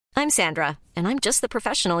I'm Sandra, and I'm just the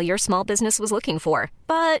professional your small business was looking for.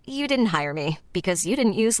 But you didn't hire me because you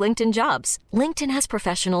didn't use LinkedIn Jobs. LinkedIn has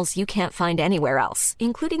professionals you can't find anywhere else,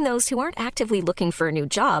 including those who aren't actively looking for a new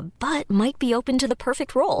job, but might be open to the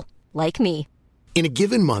perfect role, like me. In a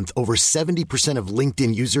given month, over 70% of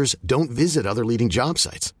LinkedIn users don't visit other leading job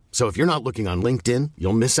sites. So if you're not looking on LinkedIn,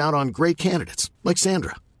 you'll miss out on great candidates like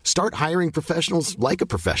Sandra. Start hiring professionals like a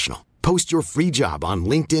professional. Post your free job on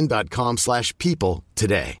linkedin.com/people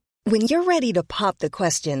today. When you're ready to pop the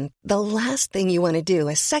question, the last thing you want to do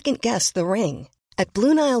is second-guess the ring. At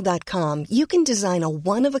BlueNile.com, you can design a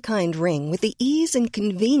one-of-a-kind ring with the ease and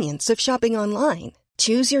convenience of shopping online.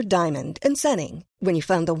 Choose your diamond and setting. When you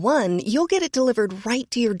find the one, you'll get it delivered right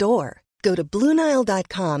to your door. Go to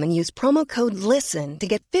BlueNile.com and use promo code LISTEN to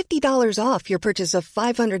get $50 off your purchase of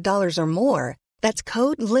 $500 or more. That's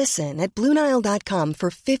code LISTEN at BlueNile.com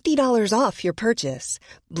for $50 off your purchase.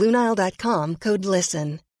 BlueNile.com, code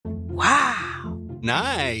LISTEN. Wow.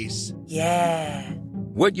 Nice. Yeah.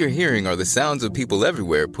 What you're hearing are the sounds of people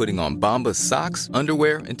everywhere putting on Bombas socks,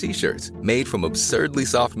 underwear, and T-shirts made from absurdly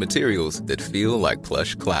soft materials that feel like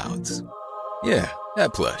plush clouds. Yeah,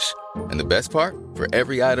 that plush. And the best part? For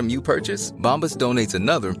every item you purchase, Bombas donates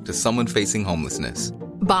another to someone facing homelessness.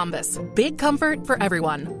 Bombas. Big comfort for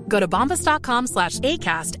everyone. Go to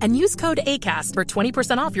bombas.com/ACAST and use code ACAST for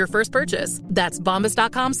 20% off your first purchase. That's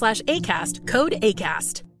bombas.com/ACAST. Code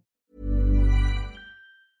ACAST.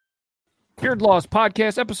 Beard Laws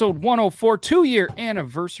Podcast, episode 104, 2-year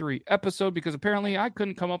anniversary episode, because apparently I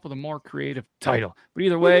couldn't come up with a more creative title. But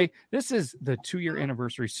either way, this is the 2-year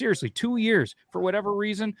anniversary. Seriously, 2 years. For whatever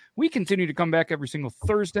reason, we continue to come back every single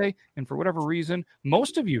Thursday. And for whatever reason,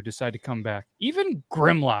 most of you decide to come back. Even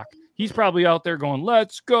Grimlock. He's probably out there going,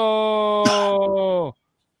 let's go.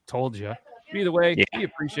 Told you. But either way, we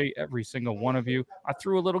appreciate every single one of you. I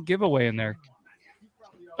threw a little giveaway in there.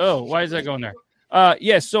 Oh, why is that going there?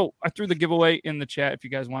 So I threw the giveaway in the chat if you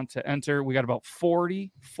guys want to enter. We got about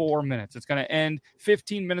 44 minutes. It's going to end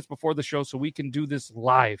 15 minutes before the show so we can do this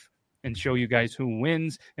live and show you guys who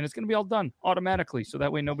wins. And it's going to be all done automatically. So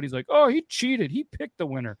that way nobody's like, oh, he cheated. He picked the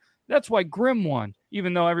winner. That's why Grim won,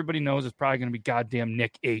 even though everybody knows it's probably going to be goddamn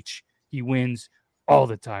Nick H. He wins all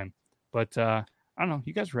the time. But I don't know.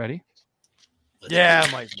 You guys ready? Yeah,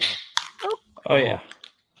 might as well. Oh, yeah.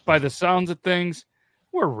 By the sounds of things,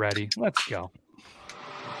 we're ready. Let's go.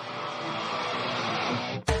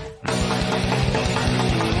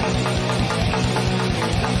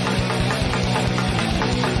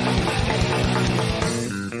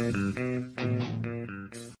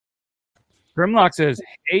 Grimlock says,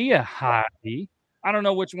 hey, Hottie. I don't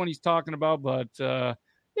know which one he's talking about, but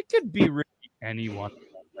it could be really anyone.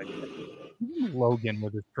 Like Logan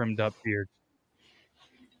with his trimmed up beard.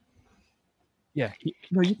 Yeah.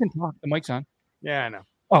 No, you can talk. The mic's on. Yeah, I know.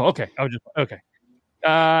 Oh, okay. Okay.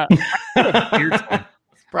 Beer time.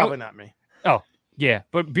 Probably not me. Oh, yeah.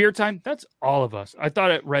 But beer time, that's all of us. I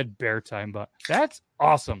thought it read bear time, but that's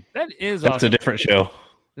awesome. That's awesome. That's a different show.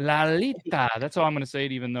 Lalita. That's how I'm going to say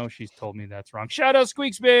it, even though she's told me that's wrong. Shout out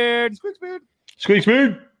Squeaksbeard.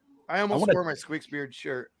 Squeaksbeard. I almost wore my Squeaksbeard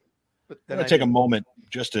shirt. But then I take a moment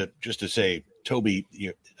just to say, Toby,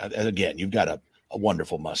 again, you've got a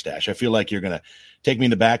wonderful mustache. I feel like you're going to take me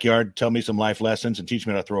in the backyard, tell me some life lessons, and teach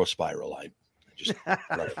me how to throw a spiral. I just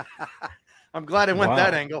I'm glad I went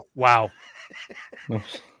that angle. Wow.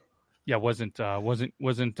 Yeah, wasn't You're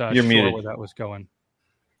sure muted. where that was going.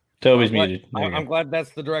 Toby's muted. I'm glad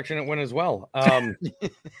that's the direction it went as well. I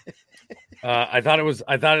thought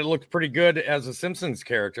it looked pretty good as a Simpsons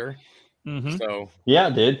character. Mm-hmm. So yeah,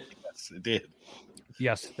 it did. Yes, it did.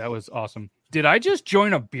 Yes, that was awesome. Did I just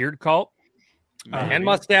join a beard cult? And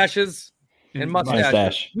mustaches. And mustaches.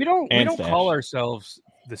 Mustache. We don't stash. call ourselves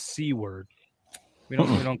the C word. We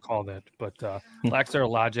don't call that. But Laxar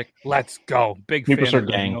Logic, let's go. Big fan of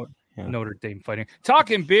gang. Notre Dame fighting.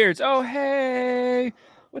 Talking beards. Oh hey.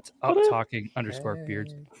 What's up, talking _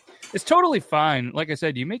 beards? It's totally fine. Like I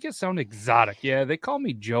said, you make it sound exotic. Yeah, they call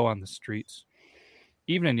me Joe on the streets.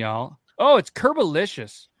 Evening, y'all. Oh, it's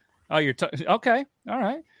Kerbalicious. Oh, you're okay. All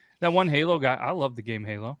right. That one Halo guy. I love the game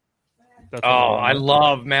Halo. I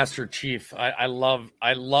love Master Chief. I love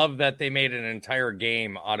that they made an entire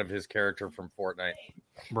game out of his character from Fortnite.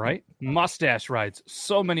 Right? Mustache rides.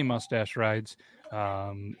 So many mustache rides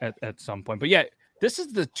at some point. But yeah, this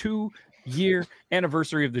is the 2-year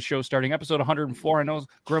anniversary of the show starting episode 104. I know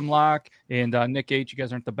Grimlock and Nick H, you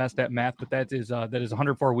guys aren't the best at math, but that is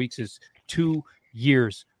 104 weeks is 2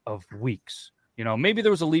 years of weeks. You know, maybe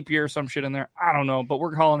there was a leap year or some shit in there. I don't know, but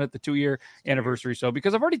we're calling it the 2-year anniversary. So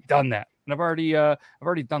because I've already done that, and I've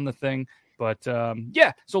already done the thing. But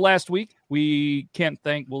yeah, so last week we can't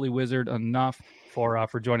thank Woolly Wizard enough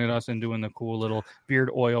for joining us and doing the cool little beard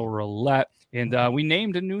oil roulette. And we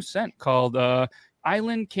named a new scent called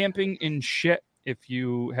Island Camping in Shit. If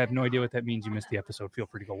you have no idea what that means, you missed the episode. Feel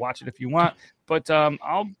free to go watch it if you want. But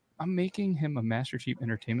I'm making him a Master Chief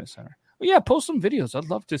Entertainment Center. But yeah, post some videos. I'd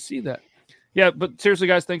love to see that. Yeah, but seriously,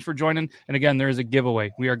 guys, thanks for joining. And again, there is a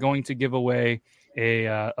giveaway. We are going to give away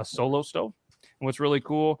a solo stove. And what's really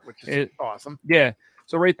cool, which is awesome. Yeah.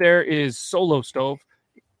 So right there is solo stove.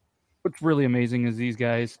 What's really amazing is these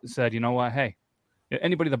guys said, you know what? Hey,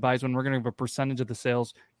 anybody that buys one, we're going to give a percentage of the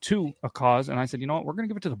sales to a cause. And I said, you know what? We're going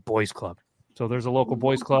to give it to the Boys Club. So there's a local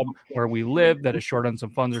boys club where we live that is short on some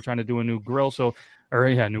funds. They're trying to do a new grill.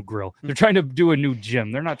 New grill. They're trying to do a new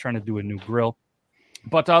gym. They're not trying to do a new grill.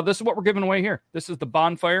 But this is what we're giving away here. This is the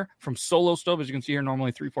Bonfire from Solo Stove. As you can see here,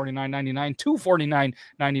 normally $349.99,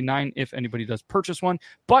 $249.99 if anybody does purchase one.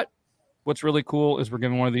 But what's really cool is we're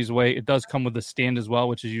giving one of these away. It does come with a stand as well,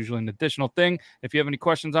 which is usually an additional thing. If you have any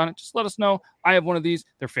questions on it, just let us know. I have one of these.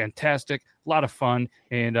 They're fantastic, a lot of fun,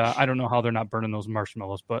 and I don't know how they're not burning those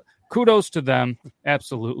marshmallows, but kudos to them.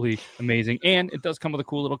 Absolutely amazing. And it does come with a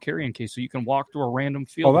cool little carrying case, so you can walk through a random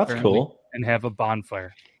field and have a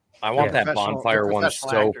bonfire. I want that bonfire one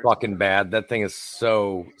so fucking bad. That thing is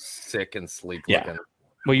so sick and sleek looking.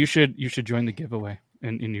 Well, you should join the giveaway,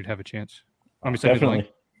 and you'd have a chance. Let me send you the link.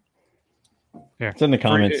 Here. It's in the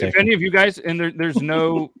comments section. If any of you guys, and there's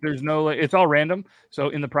no, it's all random. So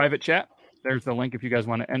in the private chat, there's the link if you guys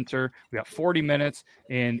want to enter. We got 40 minutes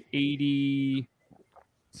and 80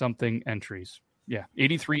 something entries. Yeah,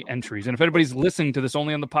 83 entries. And if anybody's listening to this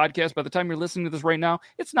only on the podcast, by the time you're listening to this right now,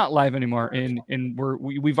 it's not live anymore. And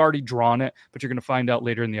we've already drawn it, but you're going to find out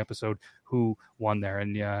later in the episode who won there.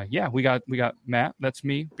 And we got Matt. That's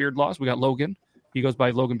me, Beard Laws. We got Logan. He goes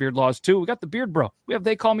by Logan Beard Laws too. We got the Beard Bro. We have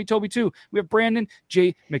They Call Me Toby too. We have Brandon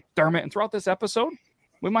J. McDermott. And throughout this episode,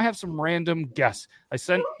 we might have some random guests. I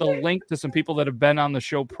sent the link to some people that have been on the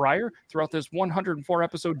show prior throughout this 104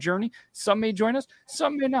 episode journey. Some may join us,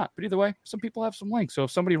 some may not. But either way, some people have some links. So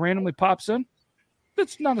if somebody randomly pops in,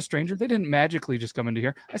 that's not a stranger. They didn't magically just come into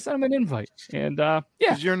here. I sent them an invite. And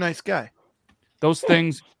because you're a nice guy. Those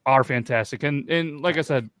things are fantastic. And like I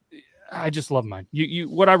said, I just love mine. You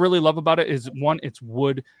what I really love about it is, one, it's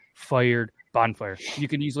wood fired bonfire. You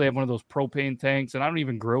can easily have one of those propane tanks, and I don't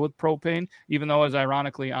even grill with propane, even though I was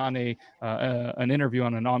ironically on an interview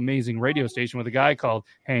on an amazing radio station with a guy called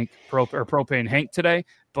Propane Hank today.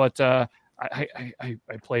 But I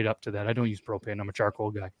played up to that. I don't use propane. I'm a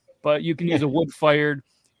charcoal guy. But you can use a wood fired,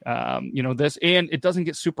 this, and it doesn't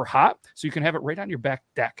get super hot, so you can have it right on your back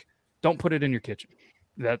deck. Don't put it in your kitchen.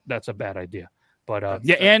 That's a bad idea. But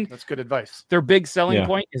and that's good advice. Their big selling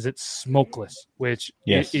point is it's smokeless, which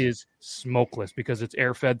it is smokeless because it's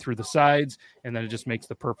air fed through the sides, and then it just makes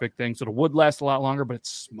the perfect thing. So the wood lasts a lot longer, but it's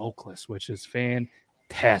smokeless, which is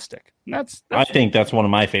fantastic. And I think that's one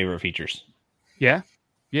of my favorite features. Yeah.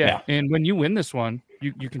 And when you win this one,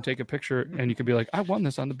 you can take a picture and you can be like, I won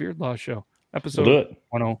this on the Beard Law Show. Episode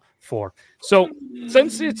 104. So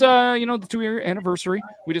since it's the 2-year anniversary,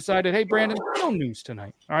 we decided, hey, Brandon, no news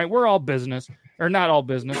tonight. All right, we're all business, or not all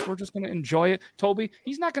business. We're just going to enjoy it. Toby,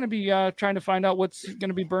 he's not going to be trying to find out what's going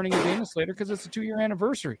to be burning his anus later because it's a 2-year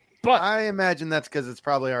anniversary. But I imagine that's because it's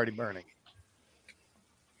probably already burning.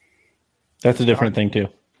 That's a different thing too.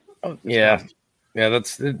 Oh, yeah.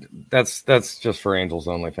 That's just for Angels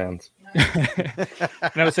Only fans.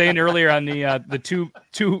 And I was saying earlier on the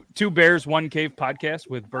two Bears One Cave podcast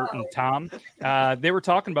with Bert and Tom, they were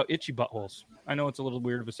talking about itchy buttholes. I know it's a little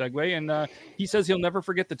weird of a segue, and he says he'll never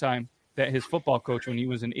forget the time that his football coach, when he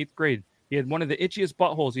was in 8th grade, he had one of the itchiest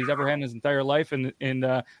buttholes he's ever had in his entire life, and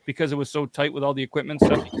because it was so tight with all the equipment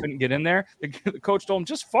and stuff, he couldn't get in there. The coach told him,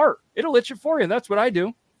 just fart. It'll itch it for you. That's what I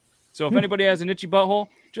do. So if anybody has an itchy butthole,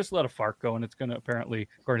 just let a fart go, and it's going to apparently,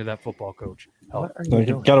 according to that football coach, help.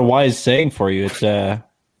 Got a wise saying for you. It's the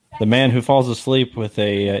man who falls asleep with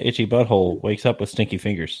a itchy butthole wakes up with stinky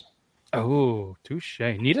fingers. Oh, touche.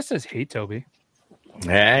 Nita says, hey, Toby.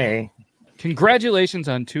 Hey. Congratulations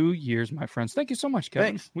on 2 years, my friends. Thank you so much,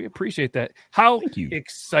 Kevin. Thanks. We appreciate that. How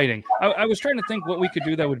exciting. I was trying to think what we could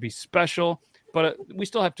do that would be special, but we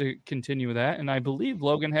still have to continue with that, and I believe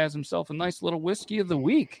Logan has himself a nice little whiskey of the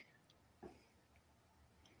week.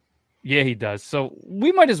 Yeah, he does. So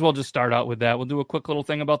we might as well just start out with that. We'll do a quick little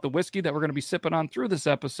thing about the whiskey that we're going to be sipping on through this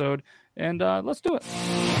episode, and let's do it.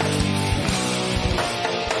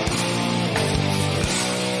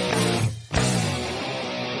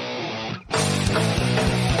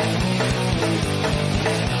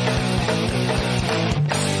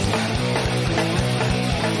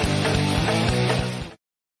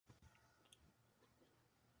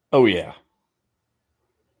 Oh, yeah.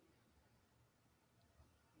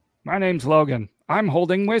 My name's Logan. I'm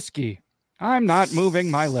holding whiskey. I'm not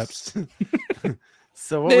moving my lips.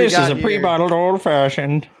 So what This we got is a here, pre-bottled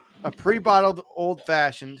old-fashioned. a pre-bottled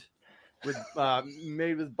old-fashioned with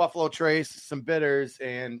made with Buffalo Trace, some bitters,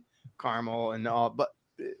 and caramel and all. But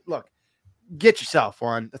look, get yourself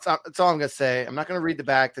one. That's all I'm gonna say. I'm not gonna read the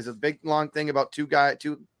back. There's a big long thing about two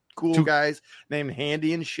cool guys named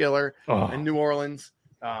Handy and Schiller in New Orleans.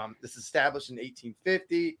 This is established in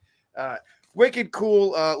 1850. Wicked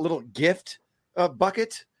cool little gift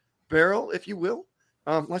bucket barrel, if you will.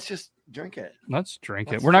 Let's just drink it. Let's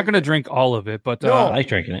drink it. We're not going to drink all of it, but No. I like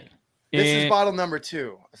drinking it. This is bottle number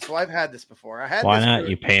 2. So I've had this before. Why not,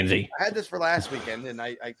 you pansy? I had this for last weekend, and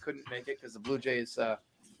I couldn't make it because the Blue Jays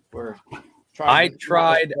were I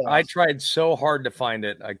trying. tried so hard to find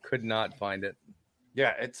it. I could not find it.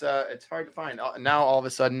 Yeah, it's hard to find. Now all of a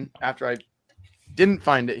sudden, after I didn't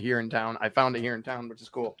find it here in town, I found it here in town, which is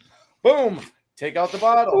cool. Boom! Take out the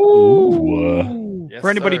bottle. Ooh. Yes, For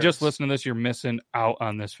anybody sir. just listening to this, you're missing out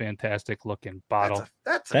on this fantastic looking bottle.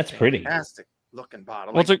 That's pretty. Fantastic looking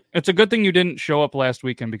bottle. Well, it's a good thing you didn't show up last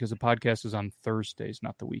weekend because the podcast is on Thursdays,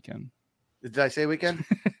 not the weekend. Did I say weekend?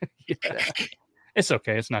 Yeah. It's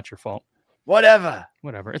okay. It's not your fault. Whatever.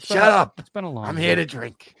 Whatever. Shut up. It's been a long. I'm here to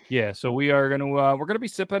drink. Yeah. So we're gonna be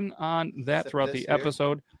sipping on that Sip throughout this the here.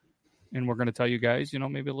 episode, and we're gonna tell you guys,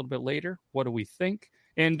 maybe a little bit later, what do we think?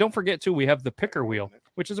 And don't forget too, we have the picker wheel,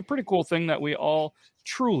 which is a pretty cool thing that we all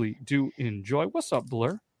truly do enjoy. What's up,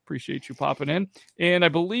 Blur? Appreciate you popping in. And I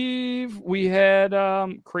believe we had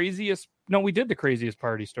we did the craziest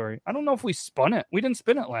party story. I don't know if we spun it. We didn't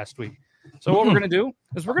spin it last week. So what we're going to do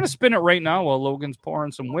is we're going to spin it right now while Logan's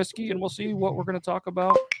pouring some whiskey, and we'll see what we're going to talk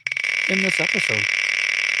about in this episode.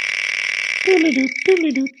 We're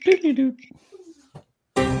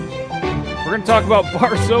going to talk about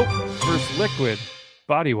bar soap versus liquid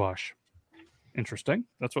body wash. Interesting.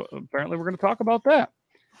 That's what apparently we're going to talk about that.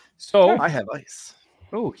 So I have ice.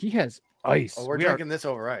 Oh, he has ice. Oh, we're drinking this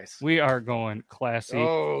over ice. We are going classy.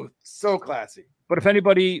 Oh, so classy. But if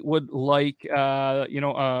anybody would like, a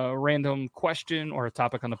random question or a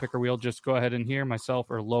topic on the picker wheel, just go ahead and hear myself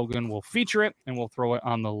or Logan will feature it and we'll throw it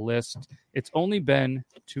on the list. It's only been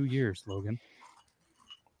 2 years, Logan.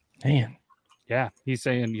 Man. Yeah, he's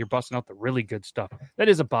saying you're busting out the really good stuff. That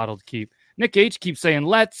is a bottle to keep. Nick H keeps saying,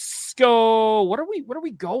 "Let's go." What are we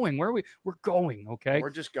going? We're going. Okay,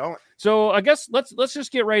 We're just going. So I guess let's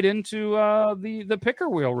just get right into the picker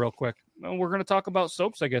wheel real quick. We're going to talk about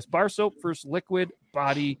soaps, I guess. Bar soap versus liquid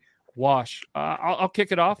body wash. I'll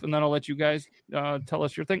kick it off, and then I'll let you guys tell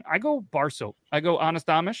us your thing. I go bar soap. I go Honest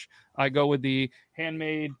Amish. I go with the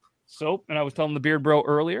handmade soap, and I was telling the Beard Bro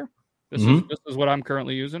earlier. This is what I'm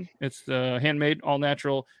currently using. It's the handmade, all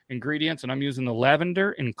natural ingredients, and I'm using the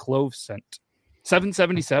lavender and clove scent.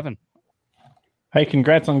 $7.77. Hey,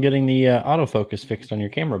 congrats on getting the autofocus fixed on your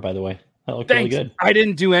camera, by the way. That looked really good. I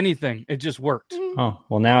didn't do anything. It just worked. Oh,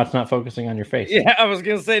 well, now it's not focusing on your face. Yeah, I was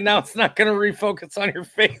going to say, now it's not going to refocus on your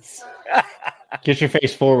face. Get your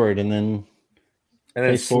face forward and then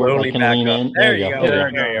face forward, slowly like, back lean up. in. There you go.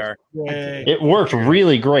 There There you are. It worked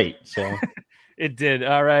really great. So It did.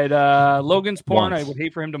 All right. Logan's pouring. I would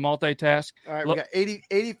hate for him to multitask. All right, we got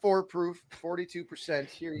 84 proof, 42%.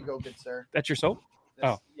 Here you go, good sir. That's your soap?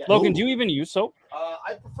 Yes. Yes. Logan, do you even use soap?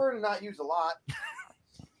 I prefer to not use a lot.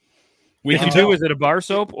 If you do, is it a bar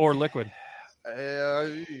soap or liquid?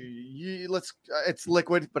 It's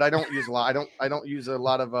liquid, but I don't use a lot. I don't use a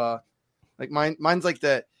lot of like mine's like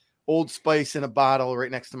the Old Spice in a bottle right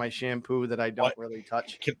next to my shampoo that I don't really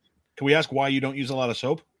touch. Can we ask why you don't use a lot of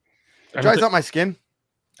soap? It dries out my skin,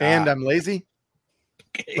 and I'm lazy.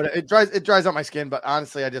 Okay. But it dries out my skin. But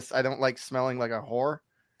honestly, I don't like smelling like a whore,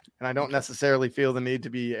 and I don't necessarily feel the need to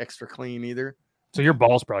be extra clean either. So your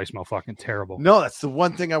balls probably smell fucking terrible. No, that's the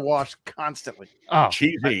one thing I wash constantly. Oh,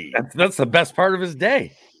 cheesy. That's the best part of his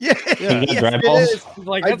day. Yeah, You got yes, dry it balls? is.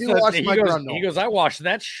 Like, I do wash my grundle. he goes, I wash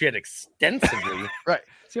that shit extensively. Right.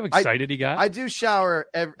 See how excited he got? I do shower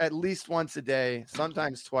at least once a day,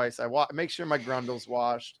 sometimes twice. I make sure my grundle's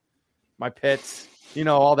washed, my pits,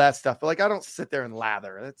 all that stuff. But like, I don't sit there and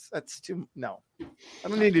lather. That's too. No, I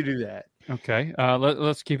don't need to do that. Okay.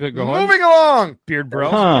 Let's keep it going. Moving along. Beard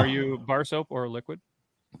Bro, Huh. are you bar soap or liquid?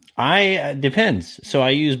 I depends. So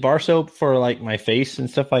I use bar soap for like my face and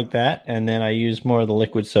stuff like that, and then I use more of the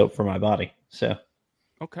liquid soap for my body. So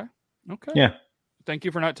Okay. yeah. Thank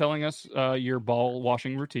you for not telling us your ball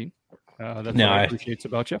washing routine. That's No, what I I- appreciate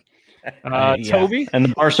about you. Yeah. Toby? And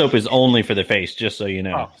the bar soap is only for the face, just so you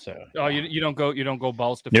know. Oh. So Oh, you don't go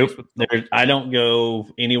balls to nope, face with I don't go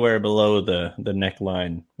anywhere below the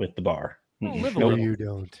neckline with the bar. Live a Nope. little. You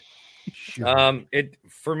don't. It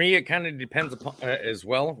for me, it kind of depends upon as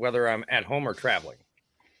well whether I'm at home or traveling.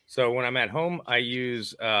 So when I'm at home, I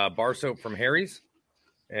use bar soap from Harry's,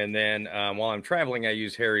 and then while I'm traveling, I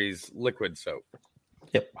use Harry's liquid soap.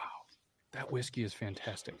 Yep. Wow, that whiskey is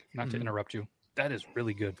fantastic. Not to interrupt you, that is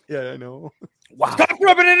really good. Yeah, I know. Wow, Stop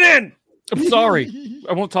rubbing it in. I'm sorry.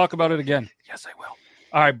 I won't talk about it again. Yes, I will.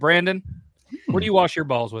 All right, Brandon, what do you wash your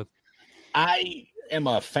balls with? I am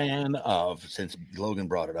a fan of, since Logan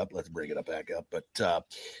brought it up, let's bring it back up. But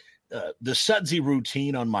the sudsy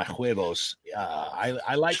routine on my huevos,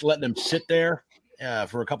 I like letting them sit there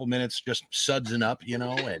for a couple minutes, just sudsing up, and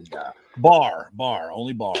only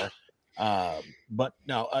bar. But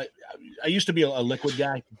no, I used to be a liquid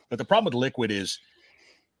guy, but the problem with liquid is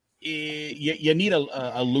you need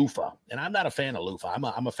a loofah, and I'm not a fan of loofah.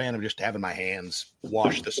 I'm a fan of just having my hands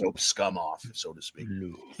wash the soap scum off, so to speak.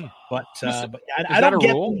 But I don't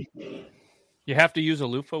get rule? You have to use a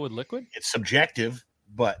loofah with liquid? It's subjective,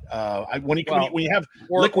 but when you have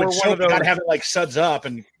Or liquid one soap, of you got to those- have it like suds up,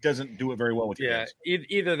 and doesn't do it very well with your Yeah, hands.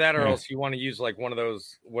 either that or Yeah. else you want to use like one of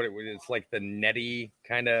those it's like the netty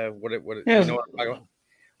kind of what Yeah, you know what I'm talking about?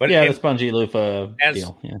 But yeah, and the spongy loofah as-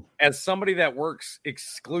 deal. Yeah. as somebody that works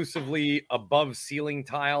exclusively above ceiling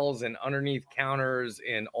tiles and underneath counters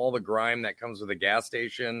and all the grime that comes with a gas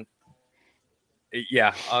station,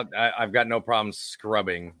 yeah, I've got no problem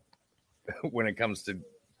scrubbing when it comes to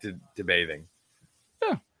bathing.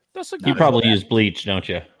 That's a You good probably use bleach, don't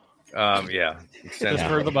you? Yeah, just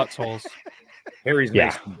for the butts Harry's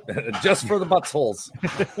Yeah. makes just for the buttholes.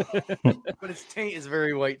 But its taint is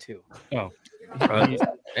very white too.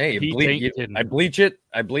 Hey, Heat bleach, ain't hidden. I bleach it,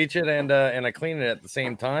 and I clean it at the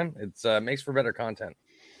same time. It's makes for better content.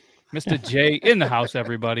 Mr. J in the house,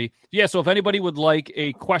 everybody. Yeah, so if anybody would like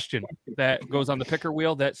a question that goes on the picker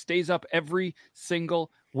wheel that stays up every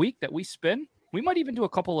single week that we spin, we might even do a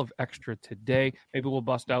couple of extra today. Maybe we'll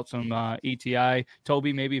bust out some ETI.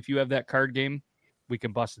 Toby, maybe if you have that card game, we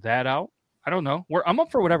can bust that out. I don't know. I'm up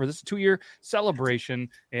for whatever. This is a 2-year celebration,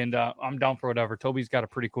 and I'm down for whatever. Toby's got a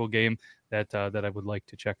pretty cool game that I would like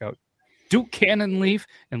to check out. Duke Cannon Leaf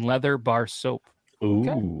and Leather Bar Soap. Ooh.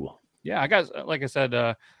 Okay. Yeah, I got, like I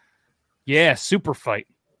said, Super Fight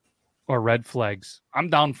or Red Flags. I'm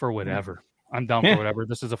down for whatever. I'm down for whatever.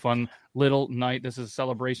 This is a fun little night. This is a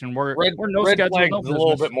celebration. We're no Red schedule, Flags no is a little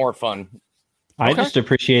business. bit more fun. I Okay. just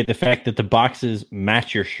appreciate the fact that the boxes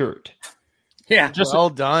match your shirt. Yeah, Just Well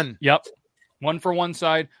done. Yep. One for one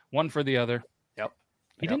side, one for the other. Yep.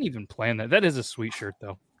 He didn't even plan that. That is a sweet shirt,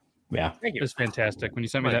 though. Yeah, thank you. It's fantastic. When you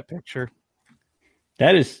sent me that picture,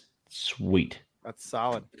 that is sweet. That's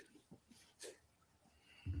solid.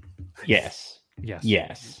 Yes. yes.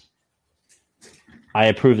 Yes. I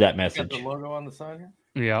approve that Got message. the logo on the side here.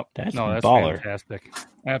 Yep. That's That's baller. fantastic.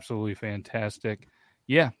 Absolutely fantastic.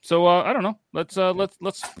 Yeah. So I don't know. Let's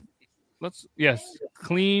yes.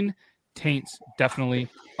 Clean taints definitely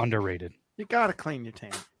underrated. You gotta clean your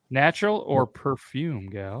taint. Natural or perfume,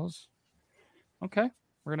 gals? Okay,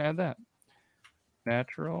 we're gonna add that.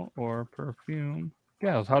 Natural or perfume,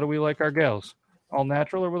 gals. How do we like our gals? All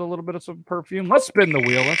natural or with a little bit of some perfume? Let's spin the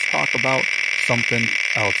wheel. Let's talk about something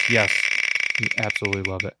else. Yes, we absolutely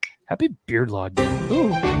love it. Happy Beard Law Day. Ooh,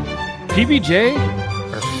 PBJ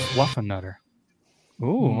or Fluffernutter?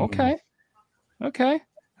 Ooh, okay, okay.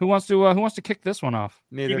 Who wants to kick this one off?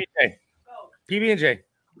 Neither. PB&J.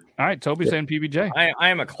 All right, Toby's saying PBJ. I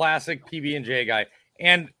am a classic PB&J guy,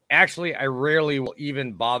 and actually, I rarely will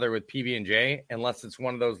even bother with PB&J unless it's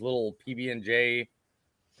one of those little PB&J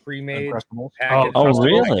pre-made Uncrustables. packets. Oh, Uncrustables.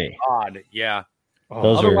 really? Odd, yeah.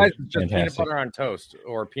 Those Otherwise, are it's just peanut fantastic. butter on toast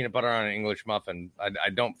or peanut butter on an English muffin. I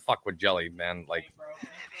don't fuck with jelly, man. Like,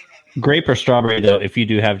 Grape or strawberry, though, if you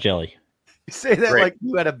do have jelly. You say that Great. like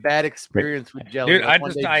you had a bad experience with jelly. dude, like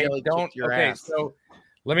one day I jelly don't. kicked your Okay, ass. so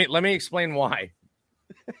let me explain why.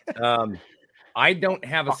 I don't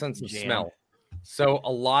have a sense of jam. smell. So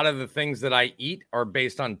a lot of the things that I eat are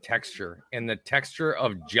based on texture, and the texture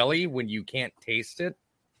of jelly when you can't taste it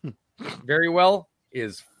very well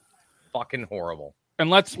is fucking horrible. And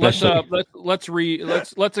let's Especially-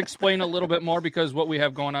 let's explain a little bit more, because what we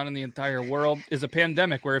have going on in the entire world is a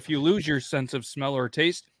pandemic where if you lose your sense of smell or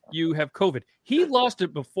taste, you have COVID. He lost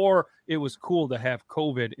it before it was cool to have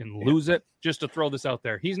COVID and lose it. Just to throw this out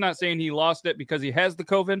there, he's not saying he lost it because he has the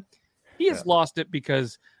COVID. He has lost it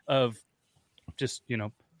because of just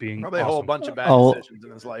being Probably a whole awesome. bunch of bad Oh, decisions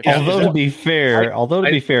in his life. Although to be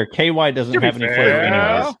fair, KY doesn't have any flavor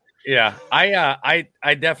anyways. Yeah,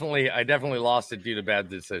 I definitely lost it due to bad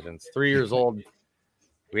decisions. 3 years old,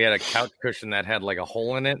 we had a couch cushion that had like a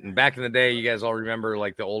hole in it, and back in the day, you guys all remember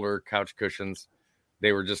like the older couch cushions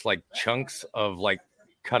They were just like chunks of like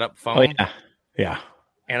cut up foam. Oh yeah, yeah.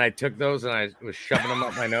 And I took those and I was shoving them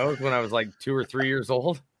up my nose when I was like 2 or 3 years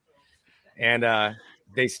old. And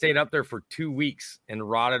they stayed up there for 2 weeks and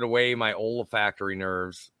rotted away my olfactory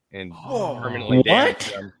nerves and permanently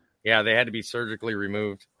damaged them. Yeah, they had to be surgically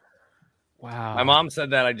removed. Wow. My mom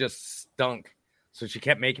said that I just stunk. So she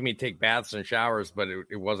kept making me take baths and showers, but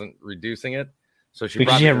it wasn't reducing it. So she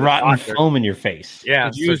Because you had rotten foam in your face. Yeah,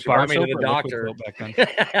 Did you so use she brought me bar to the soap or liquid doctor.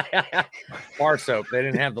 soap back then? Bar soap. They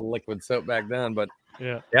didn't have the liquid soap back then, but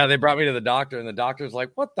Yeah. they brought me to the doctor, and the doctor's like,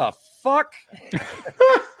 "What the fuck?"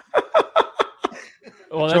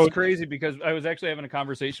 Well, that's crazy because I was actually having a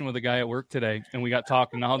conversation with a guy at work today, and we got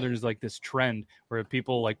talking. Now there's like this trend where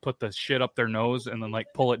people like put the shit up their nose and then like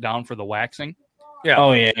pull it down for the waxing. Yeah.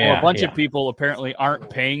 Oh yeah. Well, a bunch of people apparently aren't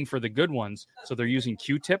paying for the good ones, so they're using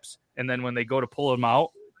Q-tips, and then when they go to pull them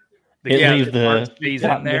out, It leaves part the stays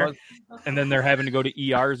in there, and then they're having to go to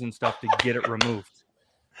ERs and stuff to get it removed.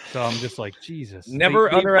 So I'm just like, Jesus.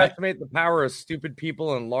 Never underestimate the power of stupid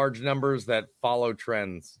people in large numbers that follow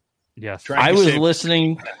trends. Yes. I was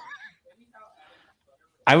listening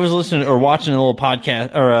or watching a little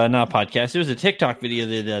podcast or not podcast. It was a TikTok video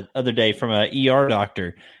the other day from an ER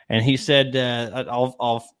doctor. And he said,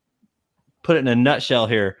 I'll put it in a nutshell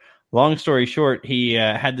here. Long story short, he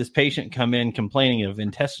had this patient come in complaining of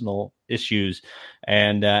intestinal issues.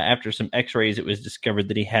 And after some x-rays, it was discovered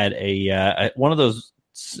that he had a one of those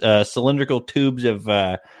cylindrical tubes of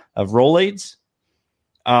Rolaids.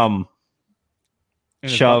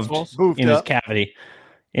 Shoved in his cavity,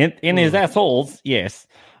 in his assholes, yes.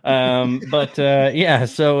 But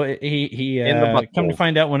so he come to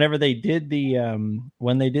find out whenever they did the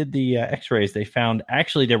x-rays, they found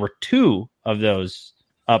actually there were 2 of those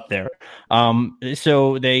up there.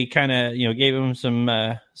 So they kind of gave him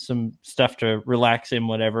some stuff to relax him,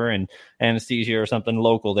 whatever, and anesthesia or something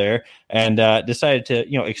local there, and decided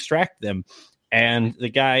to extract them. And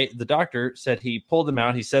the doctor said he pulled them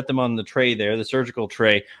out. He set them on the tray there, the surgical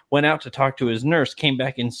tray, went out to talk to his nurse, came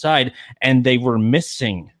back inside, and they were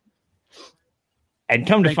missing. And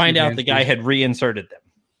come to find out, the guy had reinserted them.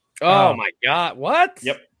 Oh, my God. What?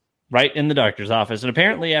 Yep. Right in the doctor's office. And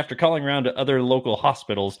apparently, after calling around to other local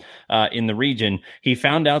hospitals in the region, he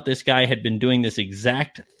found out this guy had been doing this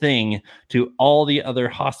exact thing to all the other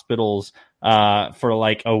hospitals for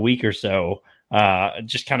like a week or so.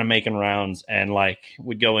 Just kind of making rounds and like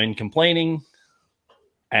would go in complaining.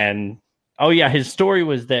 And his story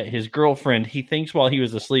was that his girlfriend, he thinks while he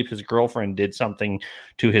was asleep, his girlfriend did something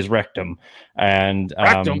to his rectum and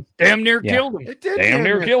damn near killed him. It did Damn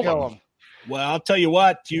near killed him. Well, I'll tell you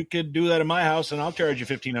what, you could do that in my house, and I'll charge you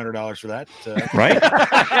 $1,500 for that. Right?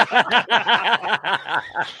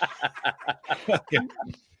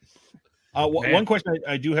 One question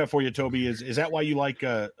I do have for you, Toby, is that why you like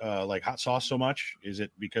hot sauce so much? Is it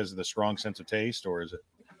because of the strong sense of taste, or is it?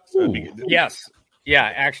 Yes.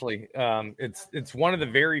 Yeah, actually, it's one of the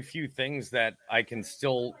very few things that I can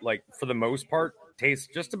still, like, for the most part, taste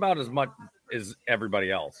just about as much as everybody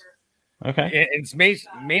else. Okay. It's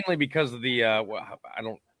mainly because of the I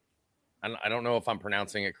don't know if I'm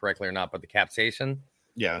pronouncing it correctly or not, but the capsaicin.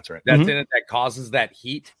 Yeah, that's right. That's in it that causes that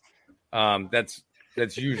heat. That's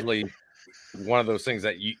usually one of those things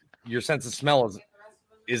that your sense of smell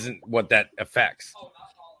isn't what that affects.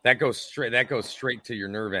 That goes straight to your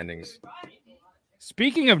nerve endings.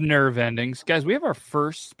 Speaking of nerve endings, guys, we have our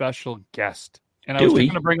first special guest, and I was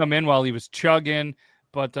going to bring him in while he was chugging,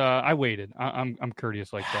 but I waited. I'm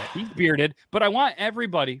courteous like that. He's bearded, but I want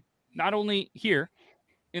everybody, not only here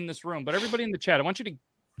in this room, but everybody in the chat, I want you to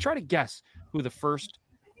try to guess who the first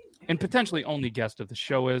and potentially only guest of the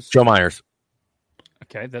show is. Joe Myers.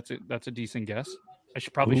 Okay, that's a decent guess. I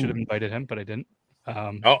should have invited him, but I didn't.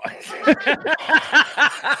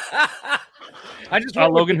 I just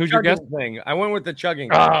Logan, who's your guest? Thing. I went with the chugging.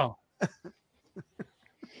 Oh.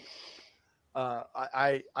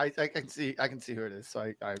 I can see who it is.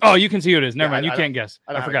 So you can see who it is. Never mind. You can't guess.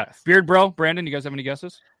 I forgot. Guess. Beard Bro, Brandon, you guys have any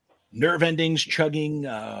guesses? Nerve endings, chugging,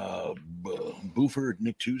 Buford,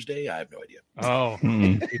 Nick Tuesday. I have no idea. Oh,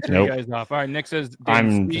 you guys off. All right, Nick says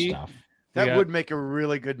I'm just off. That would make a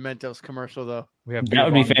really good Mentos commercial, though. We have that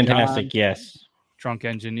would be fantastic. John, yes. Drunk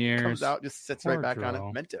Engineers comes out, just sits right back on it.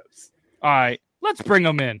 Mentos. All right, let's bring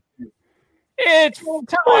them in. It's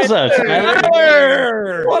What's up,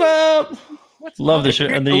 Tyler? What up? Love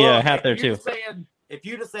the hat there too. If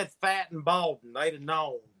you'd have said fat and bald, they'd have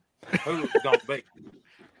known who it was going to be.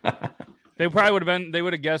 They probably would have been. They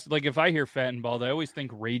would have guessed. Like if I hear fat and bald, I always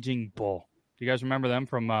think Raging Bull. Do you guys remember them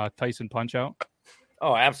from Tyson Punch Out?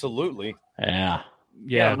 Oh, absolutely. Yeah.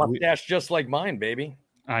 Mustache just like mine, baby.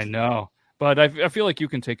 I know. But I feel like you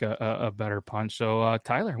can take a better punch. So,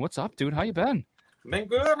 Tyler, what's up, dude? How you been? Been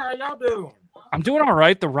good. How y'all doing? I'm doing all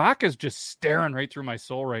right. The Rock is just staring right through my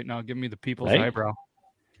soul right now, giving me the people's eyebrow.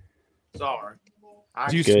 Sorry.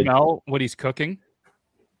 Do you smell what he's cooking?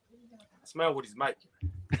 Smell what he's making.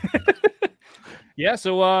 Yeah,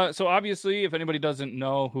 so obviously, if anybody doesn't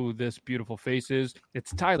know who this beautiful face is,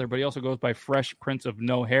 it's Tyler, but he also goes by Fresh Prince of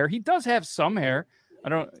No Hair. He does have some hair. I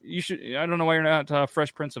don't know why you're not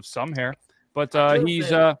Fresh Prince of some hair, but he's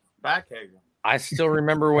back hair. I still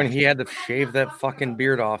remember when he had to shave that fucking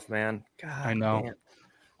beard off, man. God, I know. Man.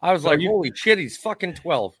 I was like, holy shit, he's fucking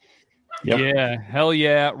 12. Yep. Yeah, hell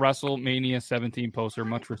yeah. WrestleMania 17 poster,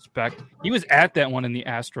 much respect. He was at that one in the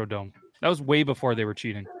Astrodome. That was way before they were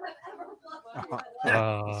cheating.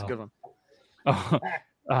 That's a good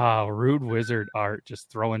one. Rude Wizard Art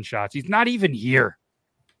just throwing shots. He's not even here.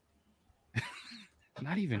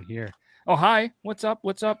 Not even here. Oh, hi. What's up?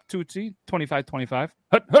 Tootsie 2525.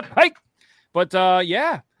 Hike. But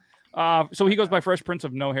yeah. So he goes by Fresh Prince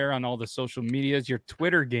of No Hair on all the social medias. Your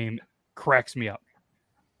Twitter game cracks me up.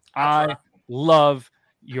 I love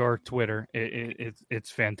your Twitter. It's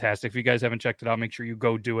fantastic. If you guys haven't checked it out, make sure you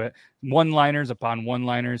go do it. One-liners upon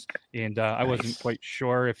one-liners. And I wasn't quite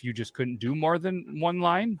sure if you just couldn't do more than one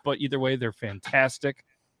line, but either way, they're fantastic.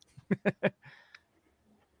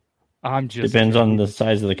 Depends on the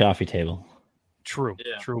size of the coffee table. True.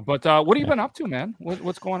 But what have you been up to, man?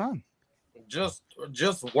 What's going on? Just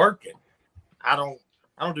working. I don't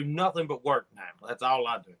do nothing but work now. That's all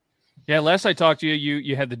I do. Yeah, last I talked to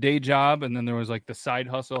you had the day job, and then there was like the side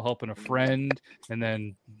hustle helping a friend, and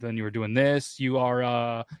then you were doing this. You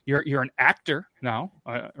are you're an actor now,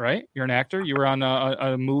 right? You're an actor. You were on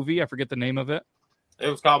a movie. I forget the name of it. It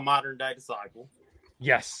was called Modern Day Disciple.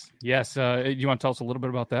 Yes. You want to tell us a little bit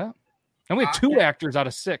about that? And we have 2 actors out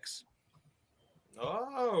of 6.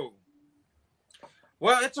 Oh,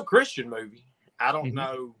 well, it's a Christian movie. I don't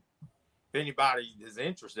know if anybody is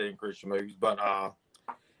interested in Christian movies, but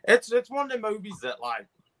it's one of the movies that like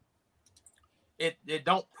it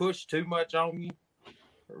don't push too much on you.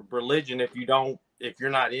 Religion, if you're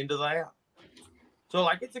not into that. So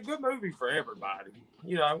like it's a good movie for everybody.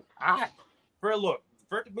 You know, for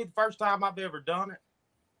it to be the first time I've ever done it,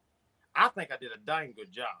 I think I did a dang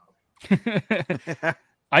good job.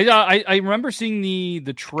 I remember seeing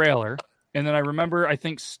the trailer, and then I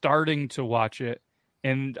think starting to watch it,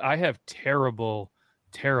 and I have terrible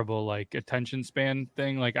like attention span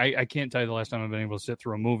thing. Like I can't tell you the last time I've been able to sit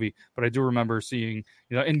through a movie, but I do remember seeing,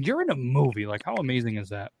 and you're in a movie. Like how amazing is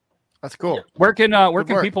that? That's cool. Where can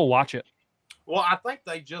people watch it? Well, I think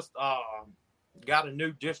they just got a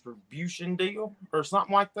new distribution deal or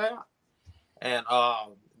something like that, and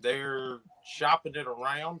they're shopping it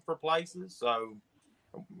around for places. So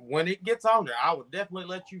when it gets on there, I would definitely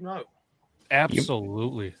let you know.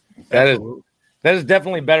 Absolutely. That is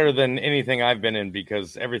definitely better than anything I've been in,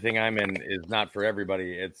 because everything I'm in is not for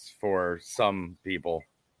everybody. It's for some people,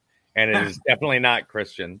 and it is definitely not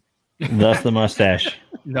Christian. Thus the mustache.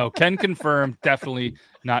 No, can confirm, definitely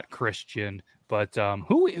not Christian. But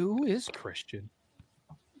who is Christian?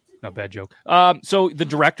 Not bad joke. So the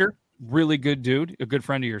director, really good dude, a good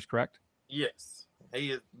friend of yours, correct? Yes,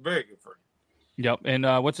 he is a very good friend. Yep.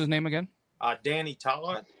 And what's his name again? Danny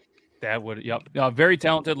Todd. That would, yep. Very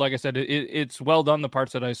talented. Like I said, it's well done, the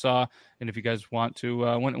parts that I saw. And if you guys want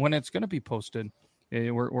to, when it's going to be posted,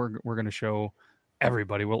 we're going to show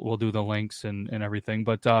everybody. We'll do the links and everything.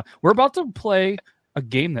 But we're about to play a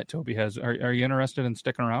game that Toby has. Are you interested in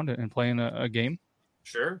sticking around and playing a game?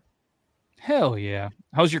 Sure. Hell yeah.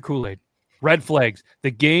 How's your Kool-Aid? Red Flags, the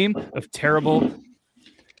game of terrible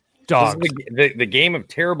dogs. The game of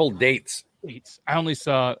terrible dates. I only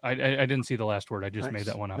saw, I didn't see the last word. I just made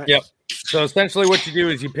that one up. Yep. So essentially what you do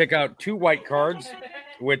is you pick out 2 white cards,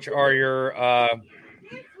 which are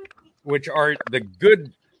the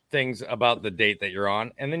good things about the date that you're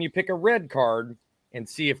on. And then you pick a red card and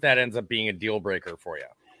see if that ends up being a deal breaker for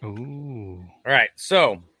you. Ooh. All right.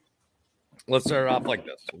 So let's start off like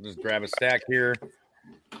this. We'll just grab a stack here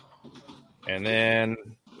and then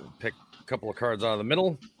pick a couple of cards out of the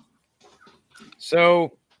middle.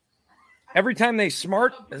 So every time they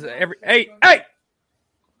smart, hey,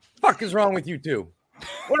 fuck is wrong with you two?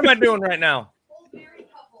 What am I doing right now?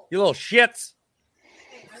 You little shits.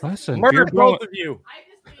 Listen, murder both of you.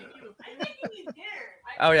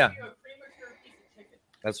 Oh yeah,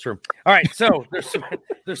 that's true. All right, so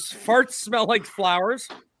there's farts smell like flowers,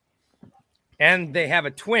 and they have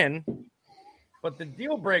a twin, but the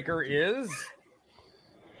deal breaker is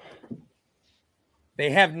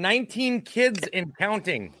they have 19 kids and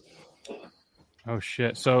counting. Oh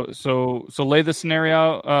shit. So lay the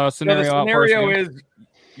scenario The scenario scenario out. is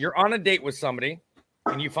you're on a date with somebody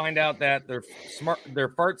and you find out that their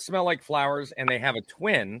farts smell like flowers and they have a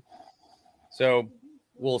twin. So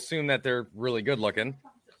we'll assume that they're really good looking.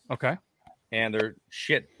 Okay. And their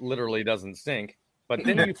shit literally doesn't stink. But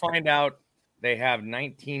then you find out they have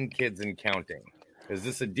 19 kids and counting. Is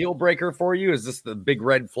this a deal breaker for you? Is this the big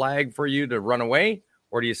red flag for you to run away?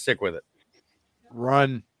 Or do you stick with it?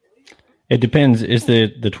 Run. It depends. Is the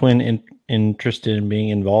twin interested in being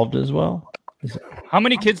involved as well? How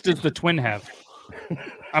many kids does the twin have?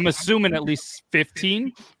 I'm assuming at least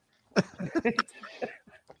 15.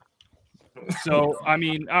 So I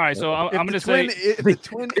mean, all right. So I'm going to say the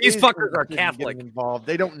twin these is fuckers are interested in Catholic. getting involved.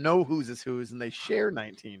 They don't know whose is whose, and they share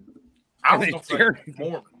 19. I was gonna say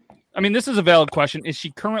Mormon. I mean, this is a valid question. Is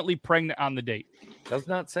she currently pregnant on the date? Does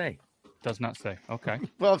not say. Does not say. Okay.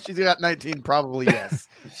 Well, if she's got 19, probably yes.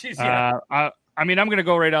 She's I mean, I'm going to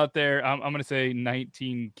go right out there. I'm going to say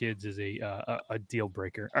 19 kids is a deal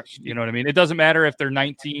breaker. You know what I mean? It doesn't matter if they're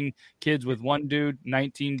 19 kids with one dude,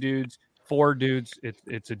 19 dudes, 4 dudes.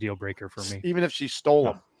 It's a deal breaker for me. Even if she stole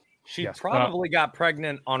them. She Yes. probably got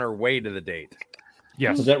pregnant on her way to the date.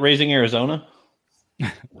 Yes. Is that Raising Arizona?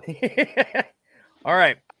 All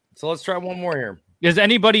right. So let's try one more here. Is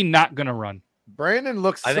anybody not going to run? Brandon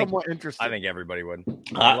looks I think- somewhat interested. I think everybody would.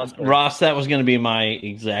 Ross, that was going to be my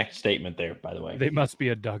exact statement there, by the way. They must be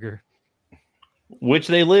a Duggar. Which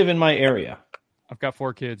they live in my area. I've got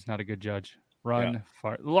 4 kids. Not a good judge. Run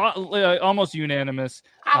far. Almost unanimous.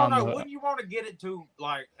 I don't know. on the- Wouldn't you want to get it to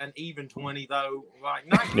like an even 20 though? Like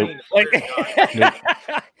 19 Nope. is very good.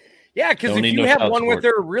 Yeah, because Don't if need you no have child one with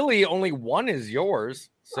support. her, really only one is yours.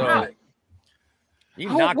 So Right. you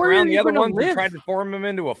How- knock where are around the you other gonna ones and live? try to form them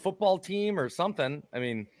into a football team or something. I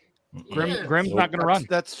mean, Grim's not going to run.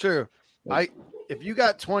 That's true. If you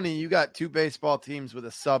got 20, you got 2 baseball teams with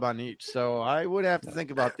a sub on each. So I would have to think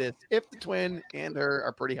about this. If the twin and her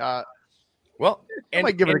are pretty hot, well, I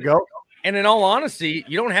might give it a go. And in all honesty,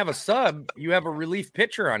 you don't have a sub; you have a relief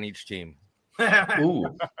pitcher on each team, Ooh.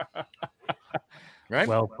 right?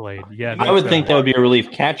 Well played. Yeah. I would think that would be a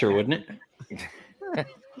relief catcher, wouldn't it?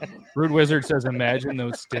 Rude Wizard says, imagine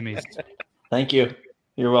those stimmies. Thank you.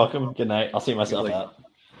 You're welcome. Good night. I'll see myself out.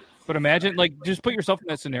 But imagine, like, just put yourself in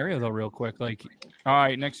that scenario, though, real quick. Like, all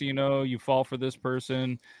right, next thing you know, you fall for this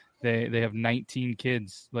person. They have 19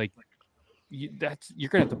 kids. Like, you're going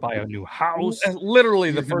to have to buy a new house.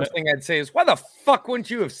 Literally, the You're gonna- first thing I'd say is, "Why the fuck wouldn't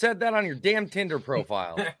you have said that on your damn Tinder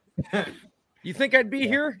profile?" You think I'd be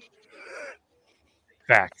here?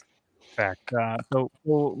 Fact. So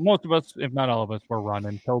most of us, if not all of us, we're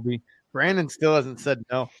running. Toby. Brandon still hasn't said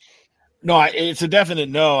no. No, it's a definite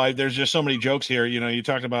no. There's just so many jokes here. You know, you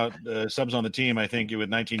talked about subs on the team. I think you with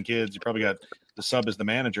 19 kids, you probably got the sub as the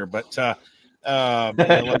manager. But but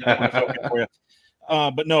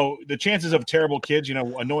no, the chances of terrible kids, you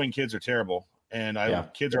know, annoying kids are terrible. And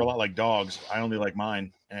kids are a lot like dogs. I only like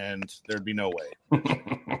mine, and there'd be no way.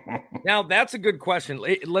 Now that's a good question.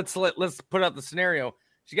 Let's put out the scenario.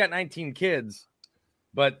 She got 19 kids,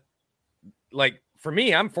 but like for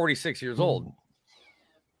me, I'm 46 years old.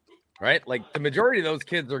 Right? Like the majority of those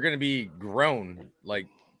kids are going to be grown. Like,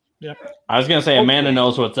 yeah. I was going to say Amanda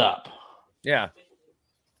knows what's up. Yeah.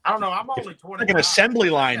 I don't know. I'm only 20. Like an assembly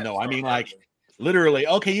line, though. I mean, like literally.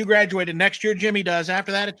 Okay, you graduated next year. Jimmy does.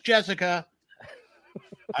 After that, it's Jessica.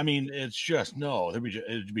 I mean, it's just no.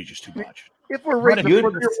 It'd be just too much. If we're right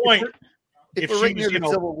before Your point. if we're right near the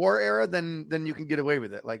Civil War era, then you can get away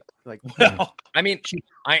with it. Like well, I mean,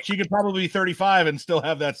 she could probably be 35 and still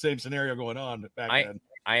have that same scenario going on back then.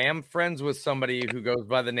 I am friends with somebody who goes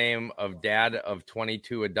by the name of Dad of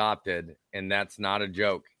 22 Adopted, and that's not a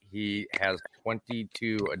joke. He has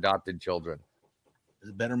 22 adopted children.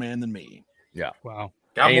 He's a better man than me. Yeah. Wow.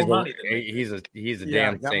 Got more money than me. He's a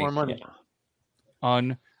yeah, damn got saint. more money.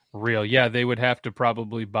 Unreal. Yeah, they would have to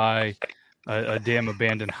probably buy a damn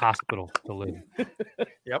abandoned hospital to live.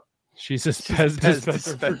 Yep. She's a Pez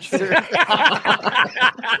dispenser.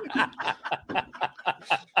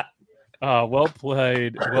 Well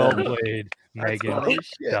played, Megan.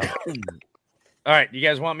 Yeah. All right, you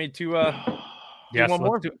guys want me to Yes, one let's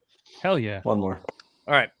more? do- Hell yeah. One more.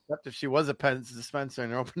 All right. Except if she was a Pez dispenser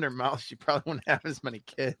and opened her mouth, she probably wouldn't have as many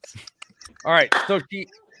kids. All right. So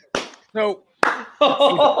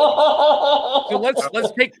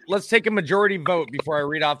let's take a majority vote before I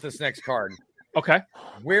read off this next card. Okay.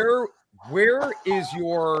 Where is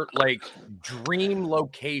your like dream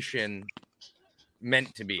location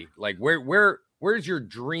meant to be? Like where's your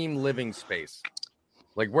dream living space?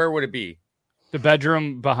 Like where would it be? The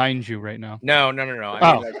bedroom behind you right now. No. I mean,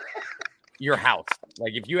 like, your house.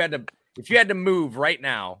 Like if you had to if you had to move right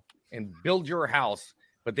now and build your house,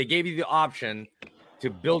 but they gave you the option to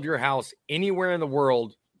build your house anywhere in the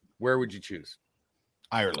world, where would you choose?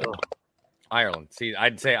 Ireland. See,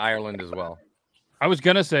 I'd say Ireland as well. I was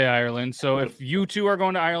gonna say Ireland. So if you two are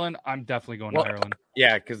going to Ireland, I'm definitely going to Ireland.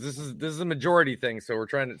 Yeah, because this is a majority thing. So we're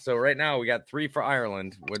trying to. So right now we got 3 for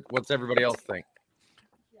Ireland. What's everybody else think?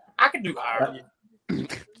 I could do Ireland.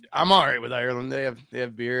 I'm all right with Ireland. They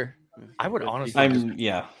have beer. I would honestly.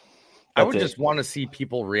 I would just want to see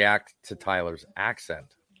people react to Tyler's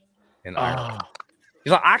accent in Ireland.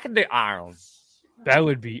 He's like, I can do Ireland. That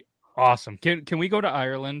would be awesome. Can we go to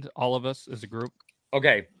Ireland, all of us as a group?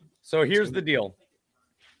 Okay, so here's the deal.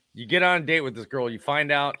 You get on a date with this girl. You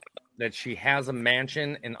find out that she has a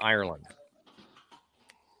mansion in Ireland.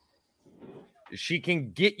 She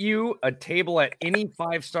can get you a table at any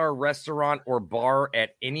 5-star restaurant or bar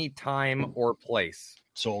at any time or place.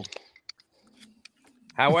 Sold.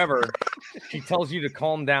 However, she tells you to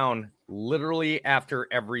calm down literally after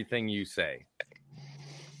everything you say.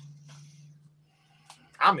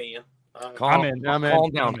 I'm in. Calm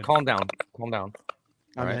down.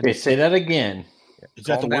 All right. Okay, say that again. Is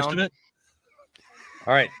that the worst of it?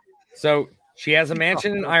 All right. So she has a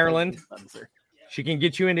mansion in Ireland. She can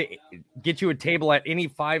get you a table at any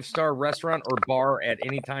 5-star restaurant or bar at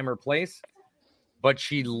any time or place. But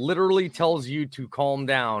she literally tells you to calm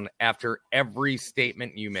down after every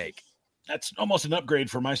statement you make. That's almost an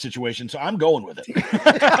upgrade for my situation, so I'm going with it.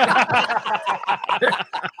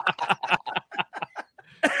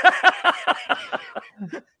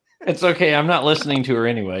 It's okay. I'm not listening to her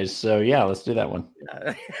anyways. So yeah, let's do that one.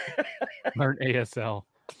 Learn ASL.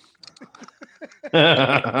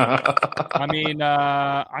 I mean,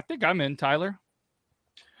 I think I'm in, Tyler.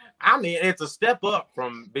 I mean, it's a step up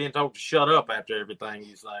from being told to shut up after everything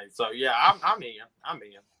you say. So yeah, I'm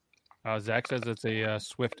in. Zach says it's a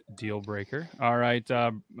swift deal breaker. All right,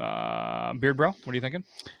 Beard Bro, what are you thinking?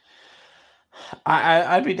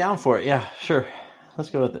 I'd be down for it. Yeah, sure.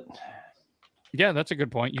 Let's go with it. Yeah, that's a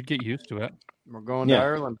good point. You'd get used to it. We're going to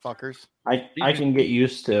Ireland, fuckers. I can get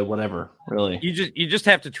used to whatever, really. You just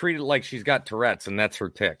have to treat it like she's got Tourette's and that's her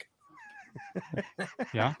tick.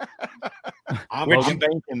 Yeah. I'm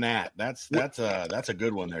thinking that. That's a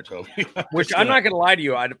good one there, Toby. Which I'm not gonna lie to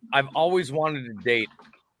you. I've always wanted to date,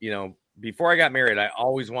 before I got married, I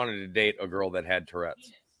always wanted to date a girl that had Tourette's.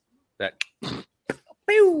 That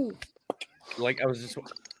like I was just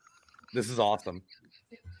this is awesome.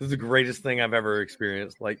 This is the greatest thing I've ever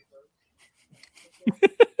experienced. Like,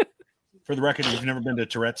 for the record, if you've never been to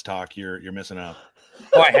Tourette's Talk, you're missing out.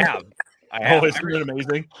 Oh, I have. Oh, isn't it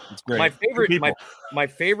amazing? It's great. My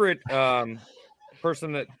favorite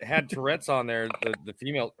person that had Tourette's on there, the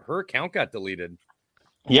female, her account got deleted.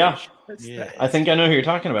 Yeah. I think I know who you're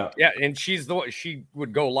talking about. Yeah, and she's the one. She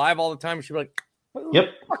would go live all the time. She'd be like, "Yep,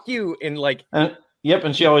 fuck you," and like, yep,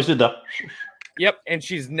 and she always did that. Yep, and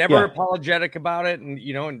she's never apologetic about it, and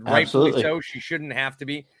and rightfully so. She shouldn't have to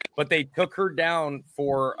be. But they took her down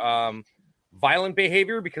for violent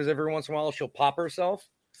behavior because every once in a while she'll pop herself.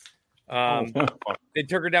 They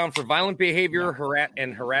took her down for violent behavior,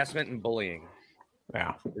 harassment, and bullying.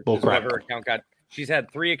 Yeah, her account got. She's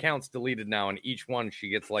had 3 accounts deleted now, and each one she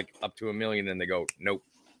gets like up to $1 million, and they go nope.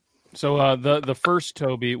 So the first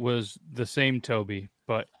Toby was the same Toby,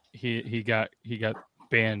 but he got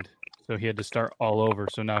banned. So he had to start all over.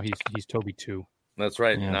 So now he's Toby 2. That's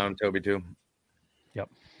right. Yeah. Now I'm Toby 2. Yep.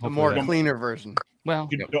 The more cleaner version. Well,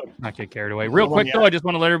 not get carried away. Real quick, though, I just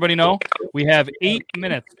want to let everybody know we have 8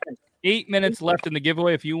 minutes. 8 minutes left in the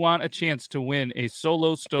giveaway. If you want a chance to win a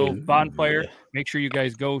Solo Stove bonfire, make sure you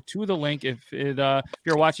guys go to the link. If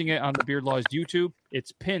you're watching it on the Beard Laws YouTube,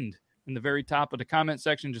 it's pinned in the very top of the comment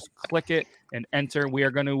section. Just click it and enter. We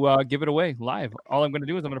are going to give it away live. All I'm going to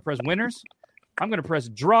do is I'm going to press winners. I'm going to press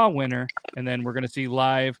draw winner, and then we're going to see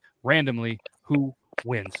live randomly who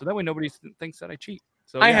wins. So that way nobody thinks that I cheat.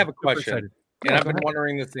 So I have a question, and I've been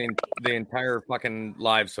wondering this the entire fucking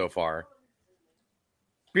live so far.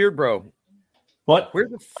 Beard Bro, what? Where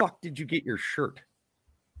the fuck did you get your shirt?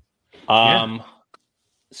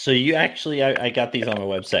 So you actually, I got these on my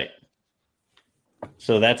website.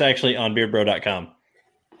 So that's actually on beardbro.com.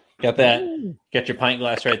 Got that. Got your pint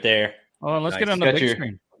glass right there. Oh, let's get on the big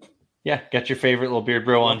screen. Yeah, got your favorite little Beard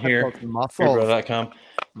Bro on here. Beardbro.com.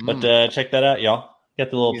 But check that out, y'all. Got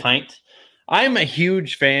the little pint. I'm a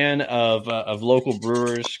huge fan of local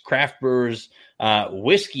brewers, craft brewers,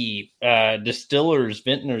 whiskey, distillers,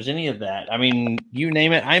 vintners, any of that. I mean, you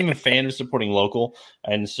name it. I'm a fan of supporting local,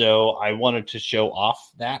 and so I wanted to show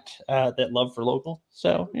off that love for local.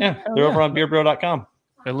 So yeah, they're over on beardbro.com.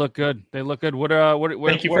 They look good. What?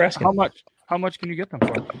 Thank you for asking. How much can you get them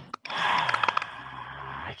for?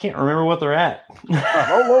 can't remember what they're at.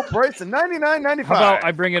 Low price of $99.95. How about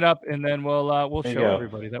I bring it up and then we'll There you show go.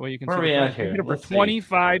 everybody. That way you can Where see are we the at price. You here? can get it Let's see. for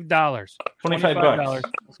 $25. $25.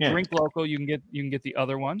 Yeah. Drink local. You can get the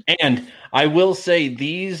other one. And I will say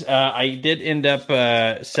these, I did end up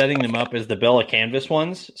setting them up as the Bella Canvas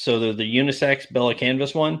ones. So they're the unisex Bella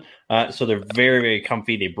Canvas one. So they're very, very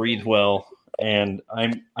comfy. They breathe well. And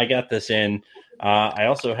I got this in. I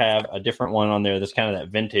also have a different one on there that's kind of that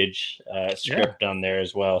vintage script on there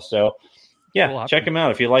as well. So, yeah, check them out.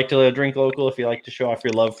 If you like to drink local, if you like to show off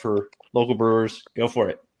your love for local brewers, go for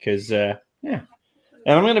it. Because, yeah. And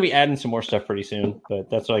I'm going to be adding some more stuff pretty soon, but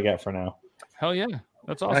that's what I got for now. Hell yeah.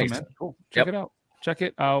 That's awesome, Nice. man. Cool. Check it out. Check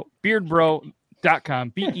it out. Beardbro.com.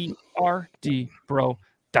 BERD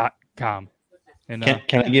bro.com. And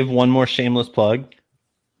Can I give one more shameless plug?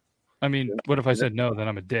 I mean, what if I said no? Then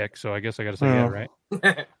I'm a dick. So I guess I got to say yeah, right?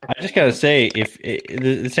 I just got to say, if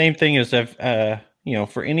the same thing as if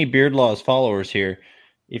for any Beard Laws followers here,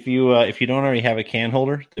 if you don't already have a can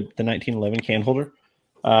holder, the 1911 can holder,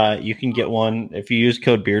 you can get one. If you use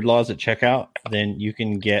code Beard Laws at checkout, then you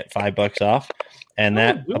can get $5 off, and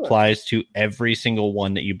that applies to every single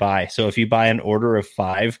one that you buy. So if you buy an order of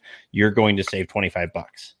 5, you're going to save $25.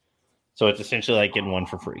 So it's essentially like getting one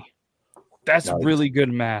for free. That's really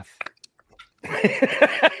good math.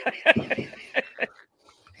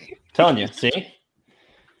 Telling you, see?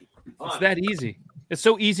 It's that easy. It's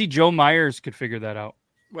so easy. Joe Myers could figure that out.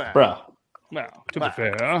 Bro. Well, to be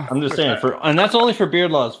fair, I'm just saying and that's only for Beard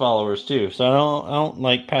Laws followers too. So I don't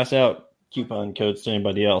like pass out coupon codes to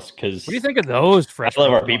anybody else because what do you think of those fresh? I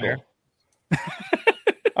love our people.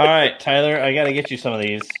 All right, Tyler, I got to get you some of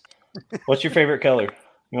these. What's your favorite color?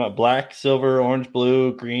 You want black, silver, orange,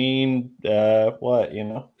 blue, green? What?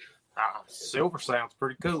 Silver sounds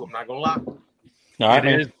pretty cool. I'm not gonna lie. All right,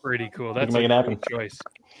 it is pretty cool. That's make it happen. Choice.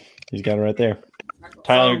 He's got it right there.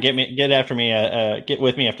 Tyler, get after me. Get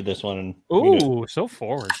with me after this one. And ooh, so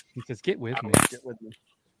forward. He says, "Get with me." Get with me.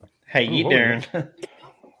 Hey, you doing?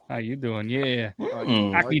 How you doing? Yeah.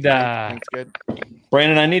 Akida. Thanks, good.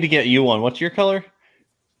 Brandon, I need to get you one. What's your color?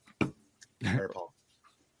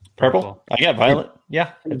 Purple. I got violet.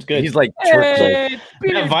 Yeah, it's good. He's like, violet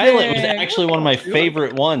was actually one of my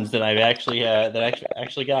favorite ones that I've actually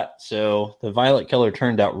actually got. So the violet color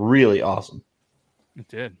turned out really awesome. It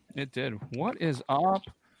did. It did. What is up,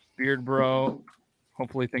 Beard Bro?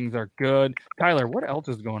 Hopefully things are good. Tyler, what else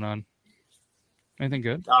is going on? Anything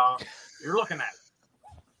good? You're looking at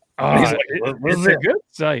it. It's a good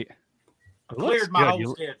site. I cleared my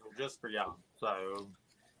whole schedule just for y'all. So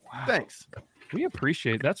thanks. We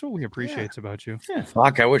appreciate. That's what we appreciate about you. Yeah.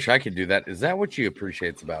 Fuck, I wish I could do that. Is that what you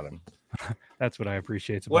appreciate about him? That's what I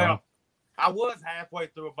appreciate about him. I was halfway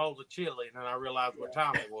through a bowl of chili, and then I realized what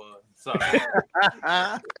time it was. So,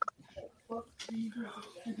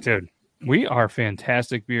 dude, we are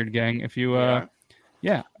fantastic, Beard Gang. If you,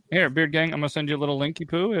 here, Beard Gang, I'm gonna send you a little linky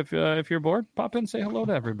poo. If you're bored, pop in, say hello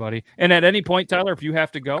to everybody. And at any point, Tyler, if you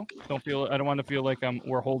have to go, I don't want to feel like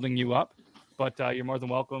we're holding you up. But you're more than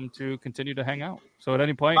welcome to continue to hang out. So at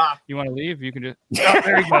any point you want to leave, you can just. Oh,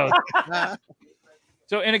 there he goes.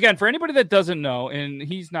 So, and again, for anybody that doesn't know, and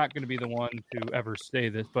he's not going to be the one to ever say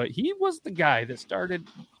this, but he was the guy that started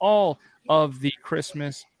all of the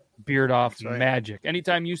Christmas beard off magic.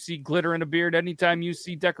 Anytime you see glitter in a beard, anytime you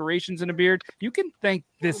see decorations in a beard, you can thank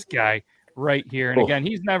this guy right here. And again,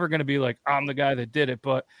 he's never going to be like, I'm the guy that did it,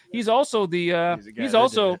 but he's also he's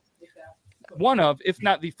also one of, if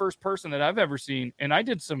not the first person that I've ever seen, and I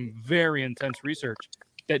did some very intense research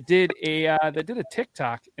that did a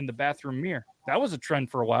TikTok in the bathroom mirror. That was a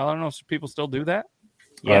trend for a while. I don't know if people still do that.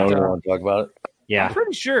 Yeah, we don't want to talk about it. Yeah, I'm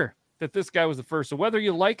pretty sure that this guy was the first. So whether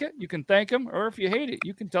you like it, you can thank him, or if you hate it,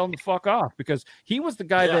 you can tell him to fuck off because he was the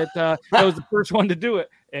guy that was the first one to do it.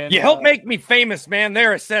 And you helped make me famous, man.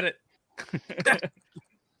 There, I said it.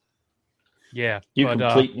 Yeah, you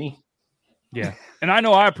complete me. Yeah, and I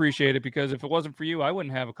know I appreciate it because if it wasn't for you, I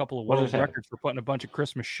wouldn't have a couple of world records for putting a bunch of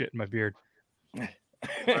Christmas shit in my beard.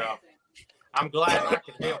 Well, I'm glad I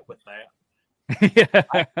could help with that.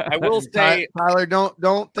 I will say, Tyler,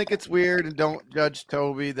 don't think it's weird, and don't judge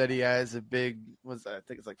Toby that he has a big, I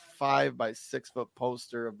think it's like 5 by 6 foot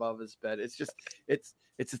poster above his bed. It's just it's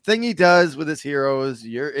a thing he does with his heroes.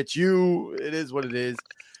 It is what it is.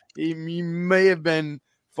 He may have been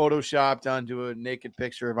photoshopped onto a naked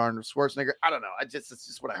picture of Arnold Schwarzenegger. I don't know. It's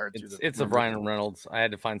just what I heard. It's a Ryan Reynolds. I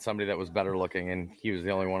had to find somebody that was better looking, and he was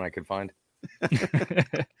the only one I could find.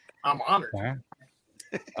 I'm honored.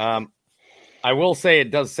 I will say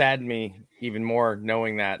it does sadden me even more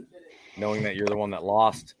knowing that you're the one that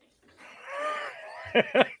lost.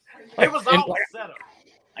 It was all set up.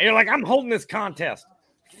 You're like, I'm holding this contest.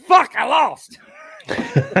 Fuck, I lost.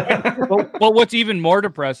 Well, what's even more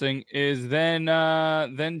depressing is then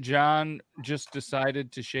John just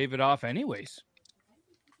decided to shave it off anyways.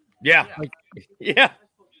 Yeah. Yeah.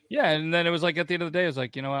 Yeah, and then it was like at the end of the day, it was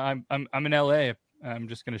like, you know, I'm in LA. I'm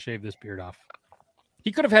just gonna shave this beard off.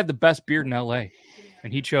 He could have had the best beard in LA,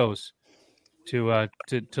 and he chose to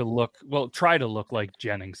try to look like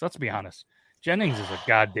Jennings. Let's be honest. Jennings is a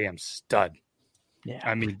goddamn stud. Yeah.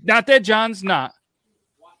 I mean, not that John's not,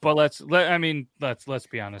 but let's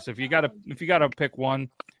be honest. If you gotta pick one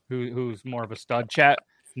who's more of a stud, chat,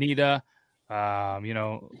 Nita,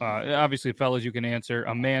 obviously fellas, you can answer.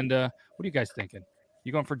 Amanda, what are you guys thinking?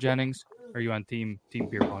 You going for Jennings, or are you on team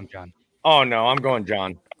beer pong, John? Oh no, I'm going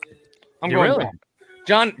John. Really?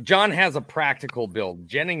 John has a practical build.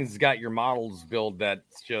 Jennings got your models build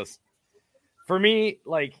that's just, for me,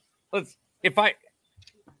 like, if I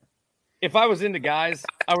was into guys,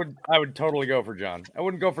 I would totally go for John. I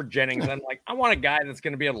wouldn't go for Jennings. I'm like, I want a guy that's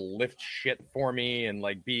going to be able to lift shit for me and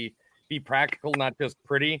like be practical, not just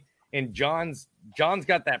pretty. And John's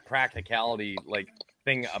got that practicality like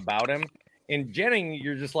thing about him. And Jennings,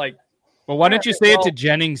 you're just like, well, why don't you say it to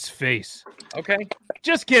Jennings' face? Okay.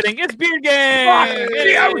 Just kidding. It's beard game.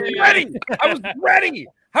 Hey, I was ready.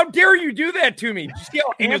 How dare you do that to me? Did you see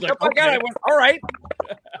how amped up I got? I went, all right.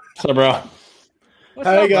 What's up, bro?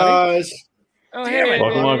 Hey, guys. Oh, hey.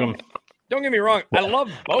 Welcome. Don't get me wrong. I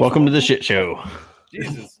love both. Welcome to the shit show.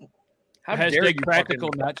 Jesus. How Hashtag dare you? Practical,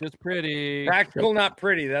 not just pretty. Practical, not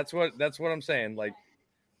pretty. That's what I'm saying. Like,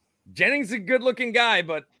 Jennings is a good looking guy,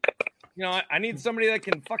 but you know, I need somebody that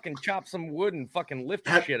can fucking chop some wood and fucking lift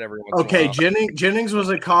shit every once in a while. Jennings was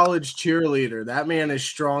a college cheerleader. That man is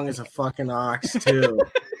strong as a fucking ox, too.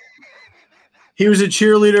 He was a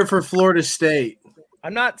cheerleader for Florida State.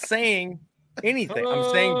 I'm not saying anything.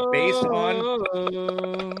 I'm saying based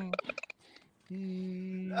on.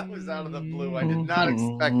 That was out of the blue. I did not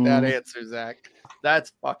expect that answer, Zach.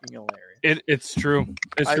 That's fucking hilarious. It's true.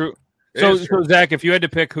 It's true. So Zach, if you had to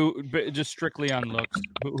pick who, just strictly on looks,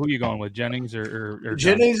 who are you going with, Jennings or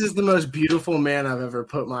Jennings is the most beautiful man I've ever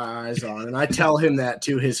put my eyes on, and I tell him that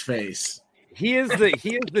to his face. He is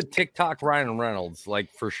the TikTok Ryan Reynolds,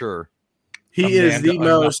 like for sure. He is the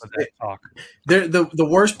most. The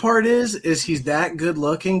worst part is he's that good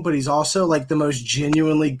looking, but he's also like the most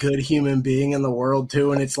genuinely good human being in the world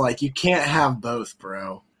too. And it's like you can't have both,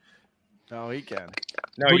 bro. No, he can.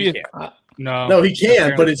 No, you can't. No, he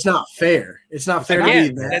can, but it's not fair. It's not fair to be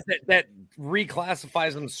that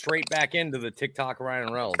reclassifies him straight back into the TikTok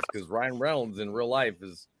Ryan Reynolds, because Ryan Reynolds in real life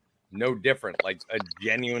is no different, like a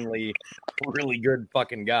genuinely really good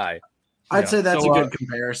fucking guy. I'd say that's a good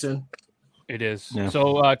comparison. It is. Yeah.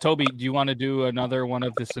 So, Toby, do you want to do another one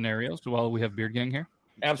of the scenarios while we have Beard Gang here?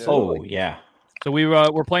 Absolutely. Oh, yeah. So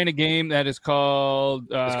we're playing a game that is called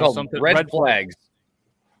something Red Flags.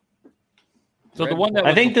 So the one that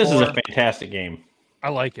I think this is a fantastic game. I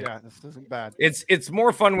like it. Yeah, this isn't bad. It's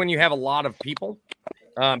more fun when you have a lot of people,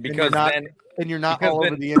 because you're not all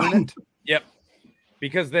over the internet. Yep.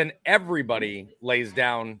 Because then everybody lays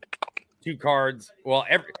down two cards. Well,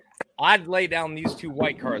 I'd lay down these two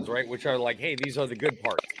white cards, right, which are like, hey, these are the good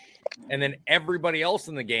parts, and then everybody else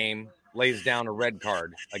in the game lays down a red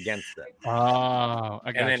card against them. Oh,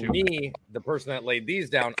 I got you. And then me, the person that laid these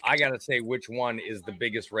down, I got to say which one is the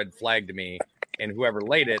biggest red flag to me. And whoever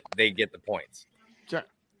laid it, they get the points.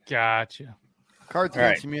 Gotcha. Cards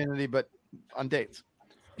against humanity, but on dates.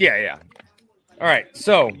 Yeah. All right.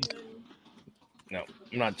 So, no,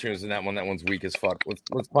 I'm not choosing that one. That one's weak as fuck.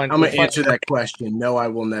 Let's find. I'm gonna answer that question. No, I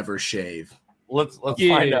will never shave. Let's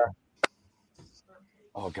find a.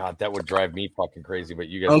 Oh God, that would drive me fucking crazy. But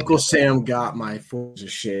you guys, Uncle Sam got my force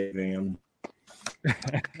of shaving him.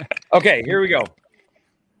 Okay, here we go.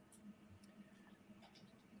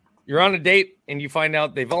 You're on a date and you find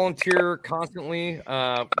out they volunteer constantly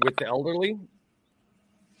with the elderly.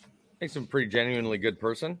 Makes them a pretty genuinely good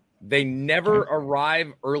person. They never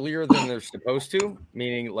arrive earlier than they're supposed to,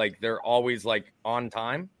 meaning like they're always like on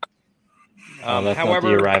time. That's not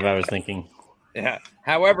the arrive I was thinking. Yeah.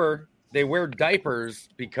 However, they wear diapers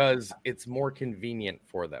because it's more convenient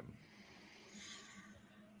for them.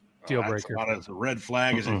 Deal breaker. That's about as a red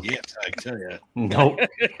flag as it gets, I tell you. Nope.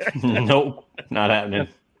 Nope. Not happening.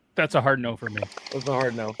 That's a hard no for me. That's a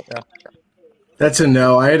hard no. Yeah. That's a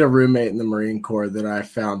no. I had a roommate in the Marine Corps that I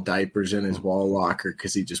found diapers in his wall locker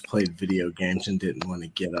because he just played video games and didn't want to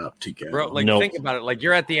get up to go. Bro, like think about it. Like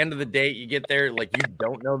you're at the end of the date, you get there, like you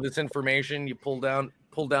don't know this information. You pull down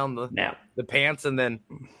the pants, and then.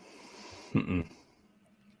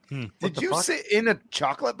 Did you sit in a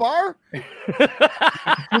chocolate bar?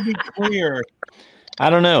 To be clear, I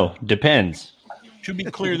don't know. Depends. To be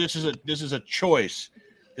clear, this is a choice.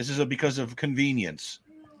 This is because of convenience.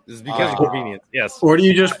 This is because of convenience. Yes. Or do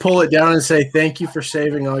you just pull it down and say, "Thank you for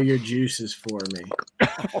saving all your juices for me"?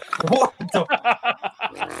 What the?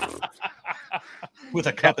 With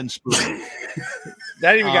a cup and spoon.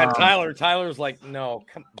 That even got Tyler. Tyler's like, "No,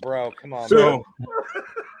 come on." So,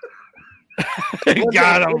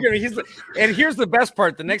 got him. And here's the best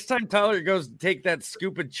part: the next time Tyler goes to take that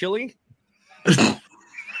scoop of chili,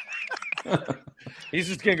 he's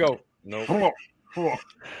just gonna go, "No."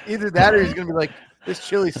 Either that, or he's gonna be like, "This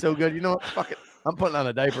chili's so good. You know what? Fuck it. I'm putting on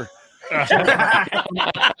a diaper."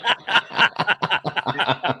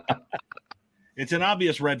 it's an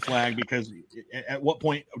obvious red flag because at what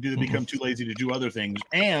point do they become too lazy to do other things?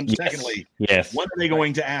 And secondly, when are they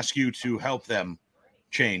going to ask you to help them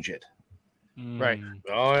change it? Right.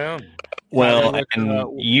 Oh, yeah. Well, and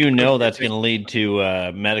that's going to lead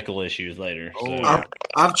to medical issues later. So.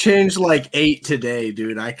 I've changed like 8 today,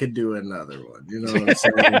 dude. I could do another one. You know what I'm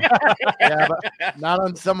saying? Yeah, but not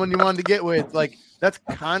on someone you wanted to get with. Like, that's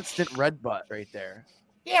constant red butt right there.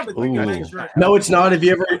 Yeah, but no, it's not. Have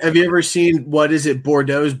you ever seen what is it?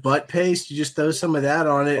 Bordeaux's butt paste. You just throw some of that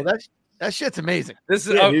on it. Well, that shit's amazing. This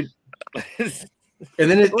is dude.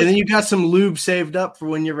 And then you got some lube saved up for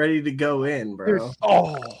when you're ready to go in, bro.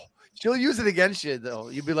 She'll use it against you though.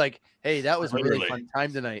 You'll be like, "Hey, that was a really fun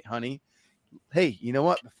time tonight, honey. Hey, you know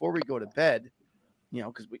what? Before we go to bed,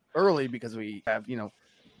 because we have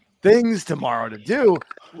things tomorrow to do.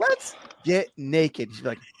 Let's get naked." She's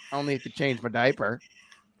like, "I only have to change my diaper."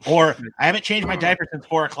 Or I haven't changed my diaper since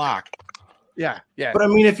 4:00. Yeah. But I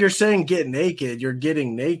mean, if you're saying get naked, you're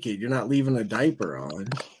getting naked. You're not leaving a diaper on.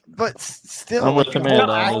 But still, I'm with the man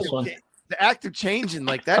on this one. The act of changing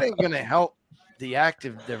like that ain't gonna help the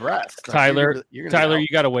rest. Tyler, you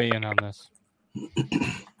got to weigh in on this.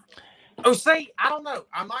 Oh, see, I don't know.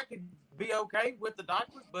 I might be okay with the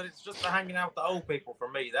diapers, but it's just the hanging out with the old people for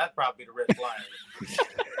me. That'd probably be the red flag.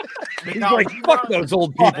 He's like, fuck those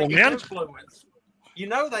old people, man. Influence. They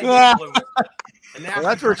influence. And now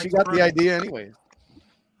that's where she got the idea, anyways.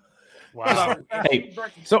 Wow.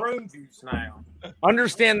 So prune juice now.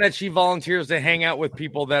 Understand that she volunteers to hang out with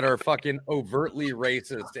people that are fucking overtly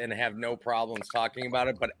racist and have no problems talking about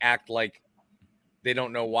it, but act like they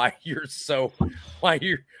don't know why you're so like,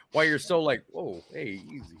 "Whoa, hey,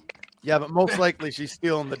 easy." Yeah, but most likely she's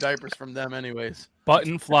stealing the diapers from them, anyways.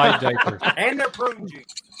 Button fly diapers and their prune juice.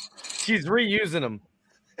 She's reusing them.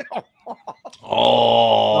 I'm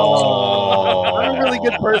a really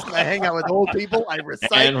good person. I hang out with old people. I recycle.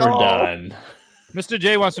 And we're done. Mr.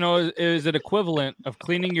 J wants to know, is it equivalent of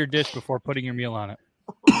cleaning your dish before putting your meal on it?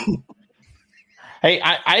 Hey,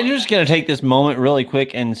 I'm just going to take this moment really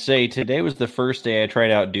quick and say today was the first day I tried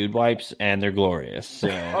out Dude Wipes, and they're glorious. So,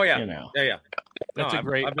 Yeah. That's a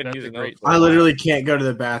great. I've been that's using a great. I literally can't go to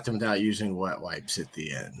the bathroom without using wet wipes at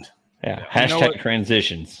the end. Yeah. Hashtag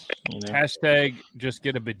transitions. Hashtag just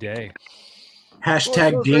get a bidet.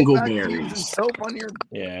 Hashtag dingleberries. Soap on your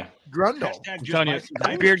grundle. I'm telling you,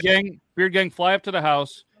 beard gang, fly up to the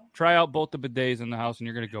house, try out both the bidets in the house, and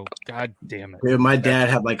you're gonna go, God damn it. Dude, my dad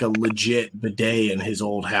had like a legit bidet in his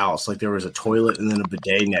old house. Like there was a toilet and then a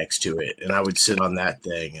bidet next to it, and I would sit on that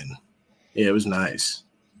thing, and it was nice.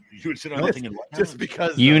 You would sit on that thing and just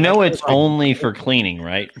because it's only for cleaning,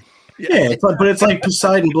 right? Yeah, but it's like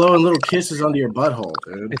Poseidon blowing little kisses onto your butthole,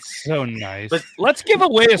 dude. It's so nice. Let's give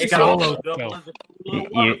away a solo.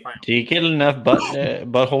 Do you get enough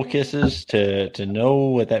butthole kisses to know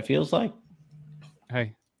what that feels like?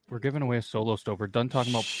 Hey, we're giving away a solo stove. We're done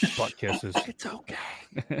talking about butt kisses. It's okay.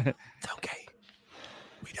 It's okay.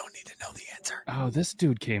 We don't need to know the answer. Oh, this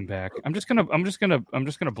dude came back. I'm just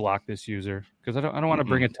gonna block this user because I don't want to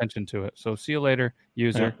bring attention to it. So see you later,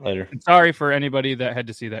 user. Later. And sorry for anybody that had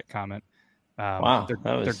to see that comment. Wow, they're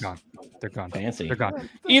gone. They're gone. Fancy. They're gone.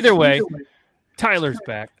 Either way, Tyler's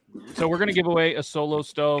back. So we're gonna give away a solo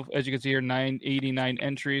stove. As you can see here, 989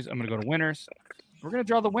 entries. I'm gonna go to winners. We're gonna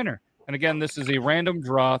draw the winner. And again, this is a random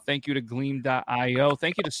draw. Thank you to Gleam.io.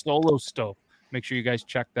 Thank you to Solo Stove. Make sure you guys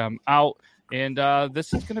check them out. And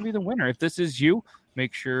this is going to be the winner. If this is you,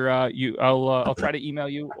 make sure I'll try to email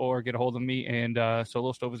you or get a hold of me, and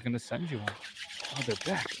Solo Stove is going to send you one. Oh, they're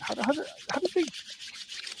back.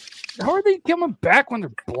 How are they coming back when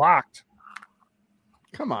they're blocked?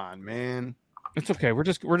 Come on, man. It's okay. We're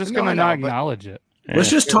just going to not acknowledge it. Let's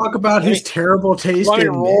just talk about his terrible taste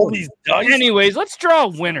in men. Anyways, let's draw a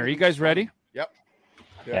winner. You guys ready? Yep.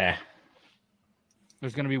 Yeah.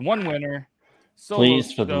 There's going to be one winner. Solo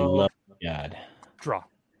Please, for the Stove. love of God. Draw.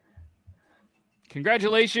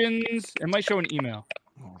 Congratulations. It might show an email.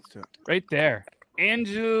 Oh, let's do it. Right there.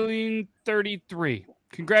 Angeline 33.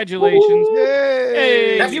 Congratulations.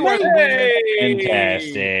 Yay. Hey, you are the winner.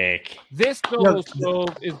 Fantastic. This solo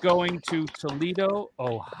stove is going to Toledo,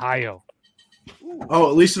 Ohio. Oh,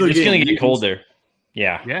 at least It's going to get colder.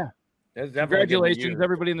 Yeah. Yeah. Congratulations,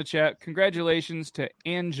 everybody in the chat. Congratulations to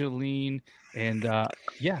Angeline. And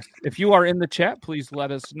yes, if you are in the chat, please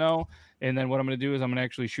let us know. And then what I'm going to do is I'm going to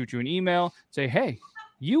actually shoot you an email, say, hey,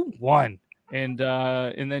 you won. And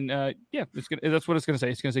then that's what it's going to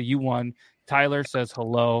say. It's going to say you won. Tyler says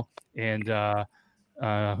hello. And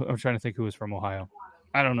I'm trying to think who is from Ohio.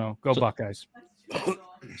 I don't know. Go Buckeyes.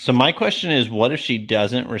 So my question is, what if she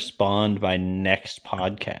doesn't respond by next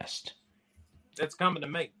podcast? It's coming to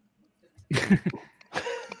me.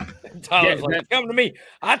 Tyler's like, it's coming to me.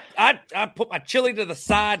 I put my chili to the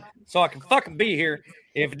side so I can fucking be here.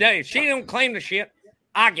 If she don't claim the shit,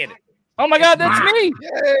 I get it. Oh my God, that's me!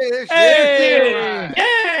 Yay! Hey!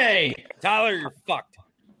 Yay! Tyler, you're fucked.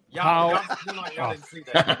 Y'all didn't see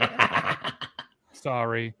that.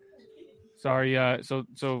 Sorry.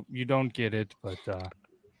 So you don't get it, but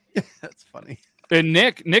that's funny. And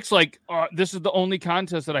Nick's like, this is the only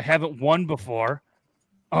contest that I haven't won before.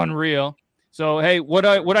 Unreal. So hey, what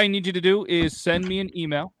I need you to do is send me an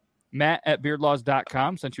email,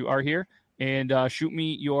 matt@beardlaws.com, since you are here, and shoot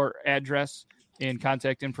me your address and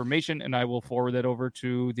contact information, and I will forward that over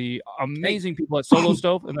to the amazing people at Solo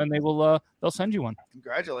Stove, and then they'll send you one.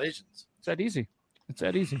 Congratulations. It's that easy.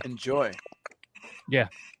 Enjoy. Yeah.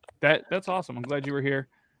 That's awesome. I'm glad you were here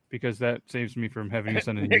because that saves me from having to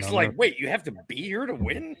send an email. Nick's like, wait, you have to be here to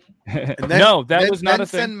win? No, that was not a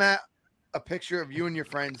thing. Send Matt a picture of you and your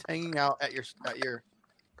friends hanging out at your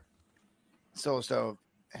Solo Stove,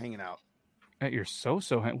 hanging out. At your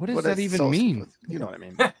what does that even mean? You know what I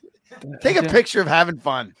mean. Take a picture of having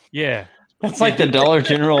fun. Yeah. That's like the Dollar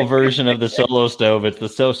General version of the Solo Stove. It's the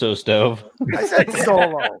So-So Stove. I said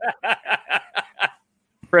solo.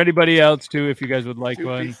 For anybody else, too, if you guys would like 2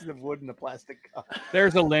 one. pieces of wood in a plastic cup.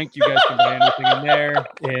 There's a link. You guys can buy anything in there.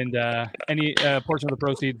 And any portion of the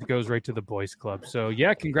proceeds goes right to the Boys Club. So,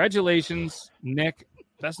 yeah, congratulations, Nick.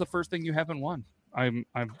 That's the first thing you haven't won. I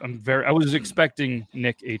was expecting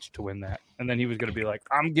Nick H to win that. And then he was going to be like,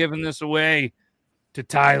 I'm giving this away to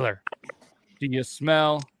Tyler. Do you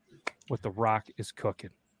smell what the Rock is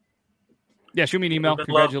cooking? Yeah, shoot me an email.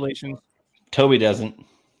 Congratulations. Toby doesn't.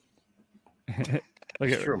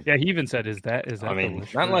 Yeah, he even said, "Is that?" I mean,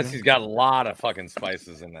 not unless he's got a lot of fucking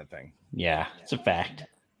spices in that thing. Yeah, it's a fact.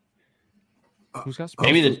 Who's got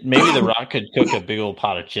spices? Maybe the Rock could cook a big old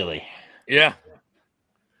pot of chili. Yeah.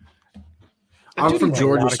 I'm from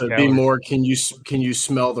Georgia, so it'd be more. Can you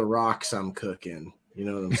smell the rocks I'm cooking? You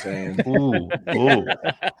know what I'm saying? Ooh.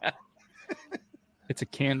 It's a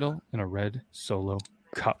candle in a red Solo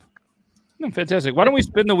cup. Fantastic. Why don't we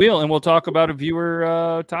spin the wheel and we'll talk about a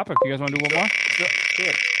viewer topic? You guys want to do one more? Sure.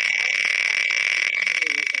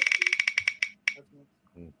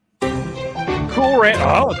 Cool Ranch.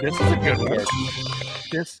 Oh, this is a good one.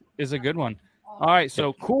 This is a good one. All right,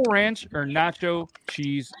 so Cool Ranch or Nacho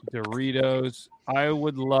Cheese Doritos. I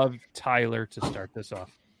would love Tyler to start this off.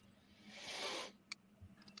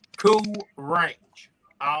 Cool Ranch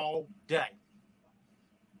all day.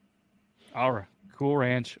 All right, Cool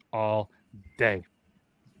Ranch all day.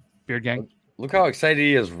 Beard Gang. Look how excited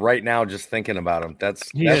he is right now just thinking about him.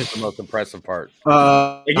 That's the most impressive part. He's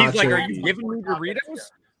like, are you giving me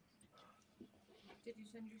Doritos? Did you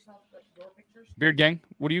send yourself your pictures? Beard Gang,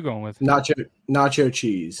 what are you going with? Nacho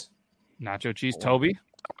cheese. Nacho cheese. Toby?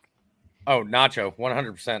 Oh, nacho,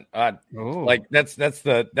 100%. Like that's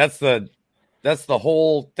the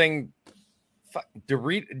whole thing.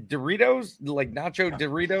 Doritos, like nacho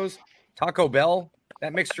Doritos, Taco Bell.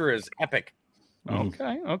 That mixture is epic.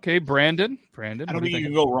 Okay. Brandon. I don't think you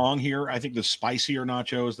can go wrong here. I think the spicier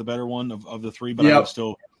nacho is the better one of the three, but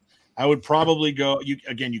I would probably go.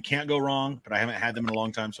 You can't go wrong, but I haven't had them in a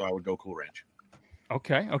long time, so I would go Cool Ranch.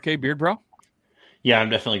 Okay, Beard Bro. Yeah, I'm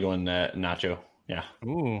definitely going nacho. Yeah.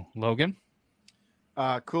 Ooh, Logan.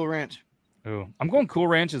 Cool Ranch. Ooh, I'm going Cool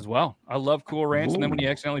Ranch as well. I love Cool Ranch, and then when you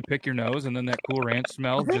accidentally pick your nose, and then that Cool Ranch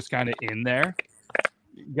smell just kind of in there.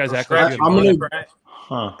 You guys act like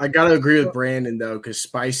I gotta agree with Brandon though, because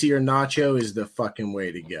spicier nacho is the fucking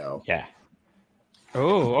way to go. Yeah.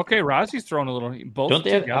 Oh, okay. Rozzie's throwing a little. Both. Don't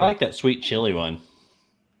they? I like that sweet chili one.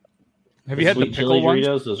 Have you had the pickle ones?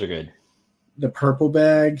 Doritos? Those are good. The purple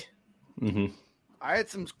bag. Mm-hmm. I had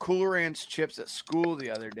some Cool Ranch chips at school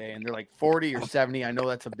the other day, and they're like 40 or 70. I know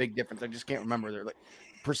that's a big difference. I just can't remember. They're like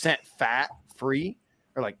 % fat free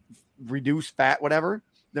or like reduced fat, whatever.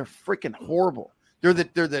 They're freaking horrible. They're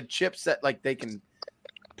the chips that like they can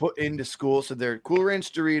put into school. So they're Cool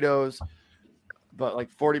Ranch Doritos, but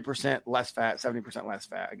like 40% less fat, 70% less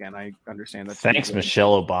fat. Again, I understand that. Thanks,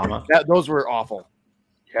 Michelle Obama. Those were awful.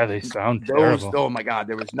 Yeah, they sound terrible. Oh my God,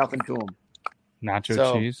 there was nothing to them.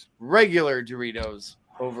 Nacho cheese. Regular Doritos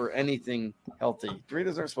over anything healthy.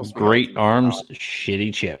 Doritos aren't supposed to be Great healthy. Arms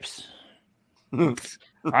shitty chips.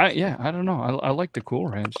 I don't know. I like the Cool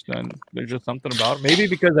Ranch. Then there's just something about it. Maybe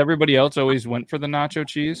because everybody else always went for the nacho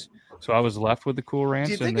cheese, so I was left with the Cool Ranch.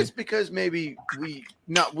 Do you think it's because maybe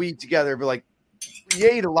not we together, but like we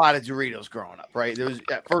ate a lot of Doritos growing up, right? There was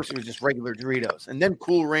at first it was just regular Doritos, and then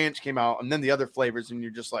Cool Ranch came out, and then the other flavors, and you're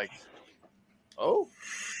just like, oh,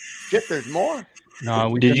 shit, there's more.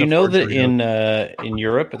 No, did you know that in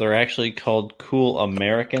Europe they're actually called Cool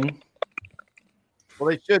American?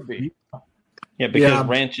 Well, they should be. Yeah, because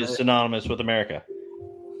ranch is synonymous with America.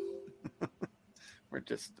 We're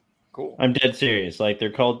just cool. I'm dead serious. Like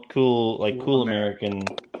they're called cool American.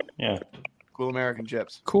 Yeah. Cool American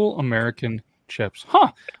chips. Cool American chips.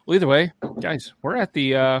 Huh. Well, either way, guys, we're at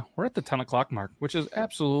the 10 o'clock mark, which is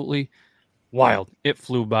absolutely wild. It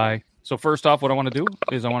flew by. So first off, what I want to do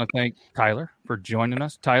is I want to thank Tyler for joining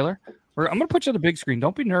us. Tyler, I'm going to put you on the big screen.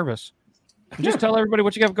 Don't be nervous. Just tell everybody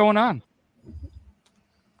what you got going on.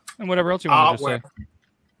 And whatever else you want to say.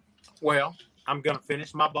 Well, I'm going to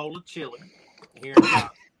finish my bowl of chili here in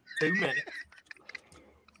about 2 minutes.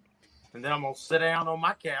 And then I'm going to sit down on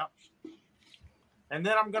my couch. And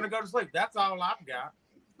then I'm going to go to sleep. That's all I've got.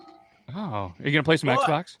 Oh, are you going to play some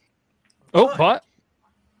Xbox? But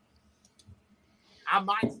I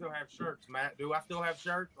might still have shirts, Matt. Do I still have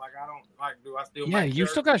shirts? Like, I don't, like, do I still Yeah, you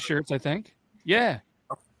still got shirts, I think. Yeah.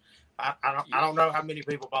 I don't know how many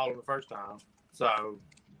people bought them the first time. So...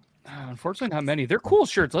 unfortunately, not many. They're cool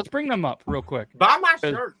shirts. Let's bring them up real quick. Buy my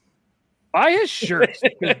shirt. Buy his shirts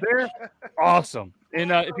because they're awesome.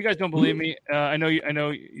 And if you guys don't believe me, I know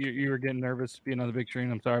you were getting nervous being on the big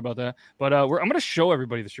screen. I'm sorry about that. But I'm going to show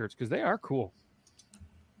everybody the shirts because they are cool.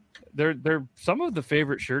 They're some of the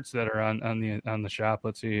favorite shirts that are on the shop.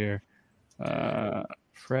 Let's see here.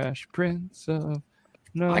 Fresh Prince of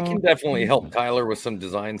No. I can definitely help Tyler with some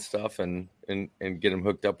design stuff and get him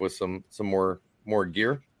hooked up with some more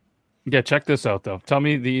gear. Yeah, check this out though. Tell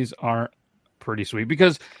me these aren't pretty sweet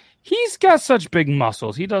because he's got such big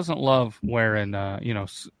muscles. He doesn't love wearing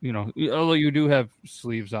although you do have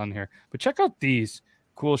sleeves on here. But check out these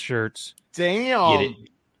cool shirts. Damn. Get it.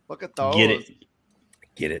 Look at those.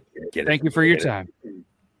 Get it. Thank you for your time.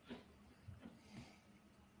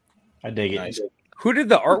 I dig it. Nice. Who did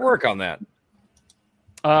the artwork on that?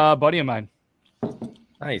 Buddy of mine.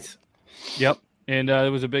 Nice. Yep. And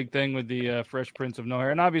it was a big thing with the Fresh Prince of No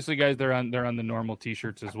Hair, and obviously, guys, they're on the normal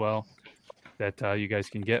T-shirts as well that you guys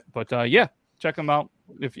can get. But yeah, check them out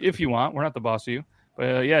if you want. We're not the boss of you,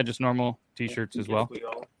 but yeah, just normal T-shirts as well.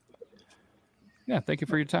 Yeah, thank you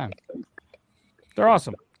for your time. They're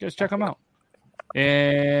awesome. Guys, check them out.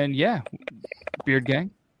 And yeah, Beard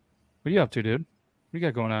Gang, what are you up to, dude? What you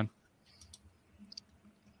got going on?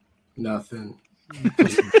 Nothing.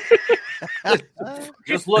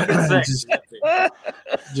 Just looking sexy.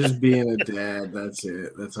 Just being a dad. That's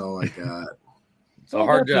it. That's all I got. It's a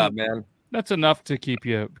hard job, man. That's enough to keep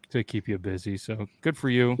you busy. So good for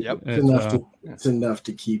you. Yep. It's enough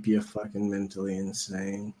to keep you fucking mentally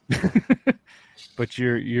insane. But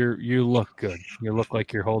you look good. You look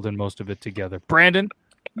like you're holding most of it together. Brandon,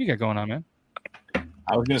 what you got going on, man?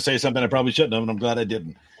 I was going to say something I probably shouldn't have, and I'm glad I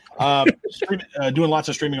didn't. Doing lots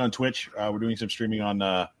of streaming on Twitch. We're doing some streaming on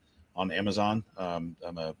Amazon. I'm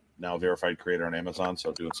a now verified creator on Amazon,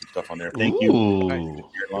 so doing some stuff on there. Thank you.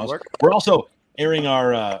 We're also airing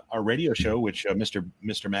our radio show, which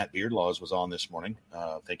Mr. Matt Beardlaws was on this morning.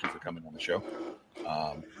 Thank you for coming on the show.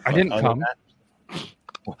 I didn't come.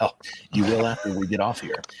 Well, you will after we get off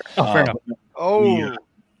here. Oh, fair enough.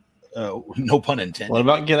 No pun intended. What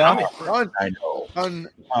about get out? I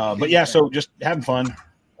know. But yeah, so just having fun,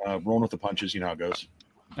 rolling with the punches. You know how it goes.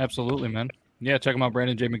 Absolutely, man. Yeah, check them out.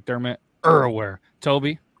 Brandon J. McDermott. Everywhere.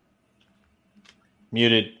 Toby.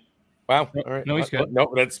 Muted. Wow. All right. No, he's good.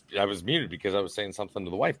 No, I was muted because I was saying something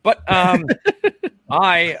to the wife. But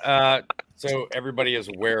so everybody is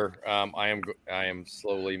aware, I am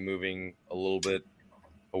slowly moving a little bit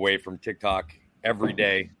away from TikTok every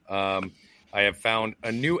day. I have found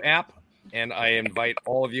a new app, and I invite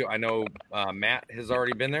all of you. I know Matt has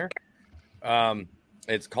already been there.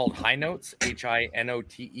 It's called High Notes,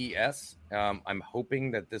 HINOTES. I'm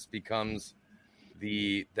hoping that this becomes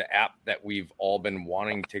the app that we've all been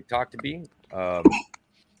wanting TikTok to be.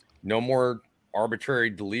 No more arbitrary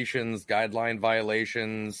deletions, guideline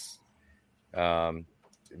violations,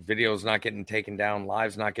 videos not getting taken down,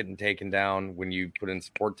 lives not getting taken down. When you put in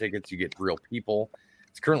support tickets, you get real people.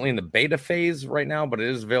 It's currently in the beta phase right now, but it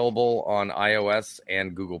is available on iOS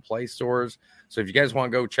and Google Play stores. So if you guys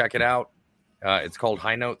want to go check it out, it's called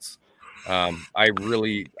High Notes. I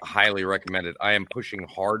really highly recommend it. I am pushing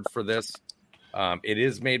hard for this. It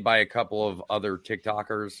is made by a couple of other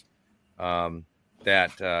TikTokers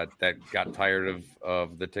that got tired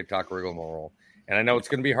of the TikTok rigmarole. And I know it's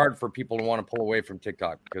going to be hard for people to want to pull away from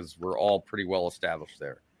TikTok because we're all pretty well established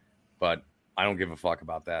there. But I don't give a fuck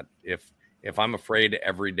about that. If I'm afraid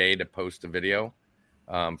every day to post a video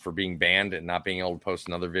for being banned and not being able to post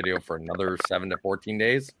another video for another 7 to 14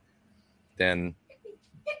 days, then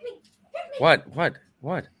what? They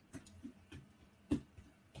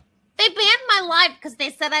banned my live because they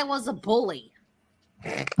said I was a bully.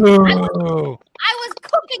 I was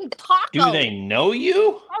cooking tacos. Do they know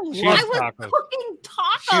you? I was cooking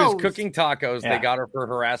tacos. She was cooking tacos. Yeah. They got her for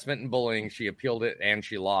harassment and bullying. She appealed it and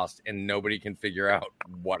she lost, and nobody can figure out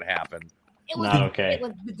what happened. It was Not okay. It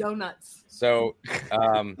was the donuts. So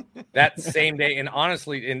that same day, and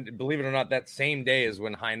honestly, and believe it or not, that same day is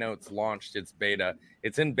when High Notes launched its beta.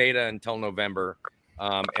 It's in beta until November,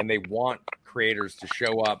 and they want creators to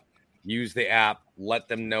show up, use the app, let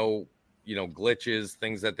them know, glitches,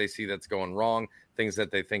 things that they see that's going wrong, things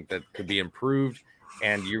that they think that could be improved.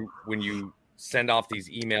 And when you send off these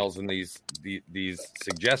emails and these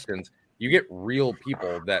suggestions, you get real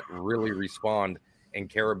people that really respond and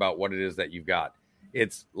care about what it is that you've got.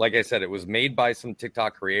 It's like I said, it was made by some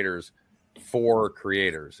TikTok creators for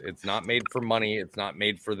creators. It's not made for money. It's not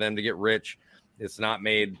made for them to get rich. It's not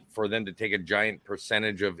made for them to take a giant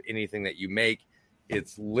percentage of anything that you make.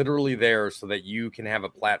 It's literally there so that you can have a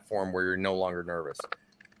platform where you're no longer nervous.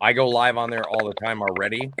 I go live on there all the time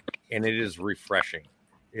already, and it is refreshing.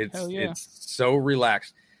 It's so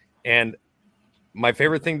relaxed. And my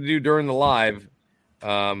favorite thing to do during the live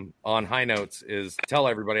on High Notes is tell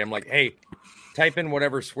everybody, I'm like, hey, type in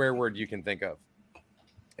whatever swear word you can think of,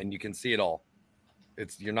 and you can see it all.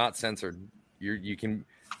 You're not censored.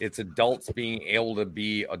 It's adults being able to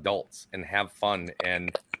be adults and have fun. And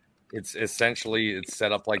it's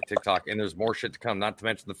set up like TikTok, and there's more shit to come. Not to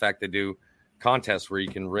mention the fact they do contests where you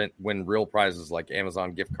can win real prizes like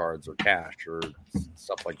Amazon gift cards or cash or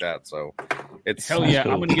stuff like that. So it's hell yeah.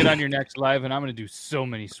 I'm gonna get on your next live and I'm gonna do so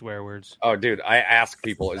many swear words. Oh, dude, I ask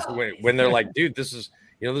people when they're like, dude, this is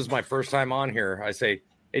my first time on here. I say,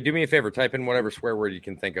 hey, do me a favor, type in whatever swear word you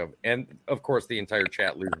can think of, and of course the entire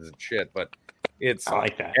chat loses its shit. But it's I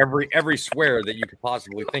like that. Every swear that you could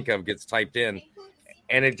possibly think of gets typed in.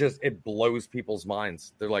 And it blows people's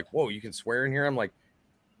minds. They're like, whoa, you can swear in here? I'm like,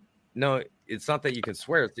 no, it's not that you can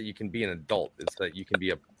swear. It's that you can be an adult. It's that you can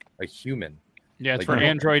be a human. Yeah, it's for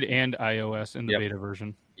Android and iOS in the beta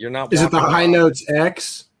version. You're not. Is it the High Notes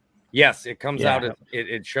X? Yes, it comes out.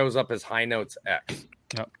 It shows up as High Notes X.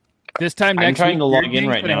 Yep. This time I'm next trying week, to log in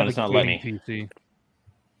right now, and it's not letting me. PC.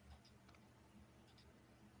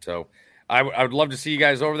 So I would love to see you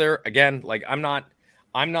guys over there again. Like I'm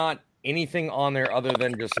not anything on there other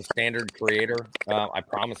than just a standard creator. I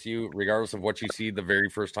promise you, regardless of what you see the very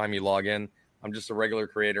first time you log in, I'm just a regular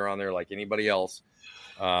creator on there like anybody else.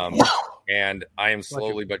 And I am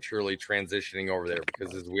slowly but surely transitioning over there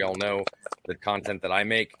because, as we all know, the content that I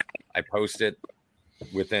make, I post it.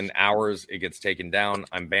 Within hours, it gets taken down.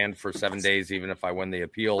 I'm banned for 7 days, even if I win the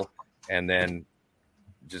appeal, and then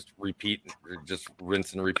just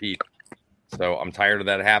rinse and repeat. So I'm tired of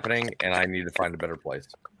that happening, and I need to find a better place.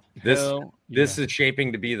 This is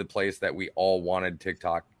shaping to be the place that we all wanted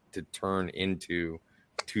TikTok to turn into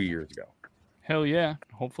 2 years ago. Hell yeah.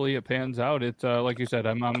 Hopefully it pans out. It's like you said,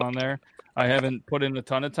 I'm on there. I haven't put in a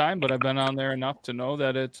ton of time, but I've been on there enough to know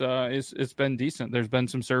that it's been decent. There's been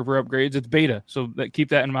some server upgrades. It's beta. So keep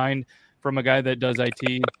that in mind from a guy that does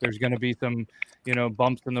IT. There's going to be some,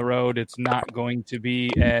 bumps in the road. It's not going to be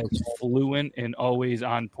as fluent and always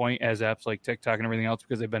on point as apps like TikTok and everything else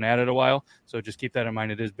because they've been at it a while. So just keep that in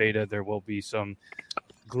mind. It is beta. There will be some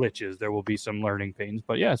glitches. There will be some learning pains.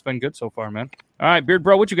 But yeah, it's been good so far, man. All right, Beard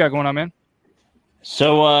Bro, what you got going on, man?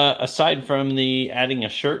 So aside from the adding a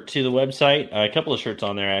shirt to the website, a couple of shirts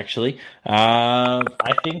on there, actually,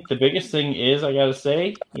 I think the biggest thing is, I got to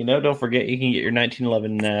say, don't forget you can get your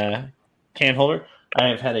 1911 can holder. I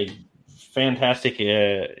have had a fantastic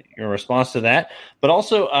response to that, but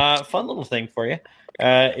also a fun little thing for you.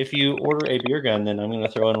 If you order a beer gun, then I'm going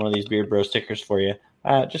to throw in one of these Beard Bro stickers for you,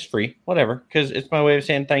 just free, whatever, because it's my way of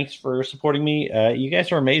saying thanks for supporting me. You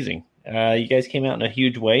guys are amazing. You guys came out in a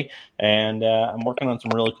huge way, and I'm working on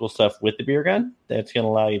some really cool stuff with the beer gun that's going to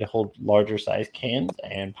allow you to hold larger size cans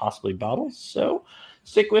and possibly bottles. So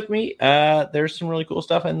stick with me. There's some really cool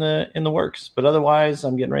stuff in the works, but otherwise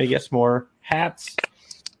I'm getting ready to get some more hats,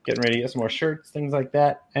 getting ready to get some more shirts, things like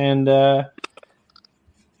that. And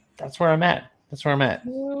that's where I'm at.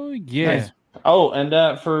 Oh, yeah. Nice. Oh,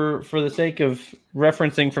 and for the sake of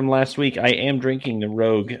referencing from last week, I am drinking the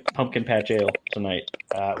Rogue Pumpkin Patch Ale tonight,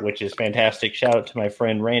 which is fantastic. Shout out to my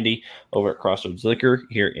friend Randy over at Crossroads Liquor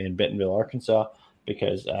here in Bentonville, Arkansas,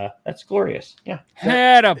 because that's glorious. Yeah.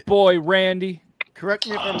 Had a boy, Randy. Correct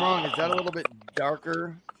me if I'm wrong. Is that a little bit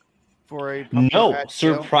darker for a pumpkin No, patch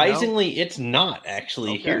surprisingly, ale? it's not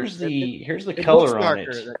actually. Okay. Here's the It color looks on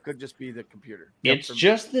darker. it. That could just be the computer. It's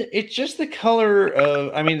just the color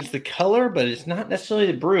of. I mean, it's the color, but it's not necessarily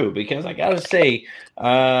the brew. Because I gotta say,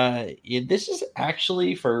 this is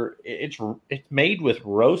actually it's made with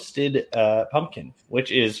roasted pumpkin,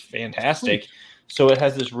 which is fantastic. So it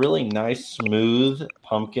has this really nice, smooth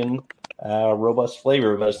pumpkin, robust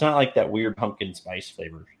flavor, but it's not like that weird pumpkin spice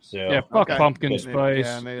flavor. So yeah, fuck pumpkin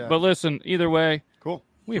spice. Maybe but listen, either way, cool.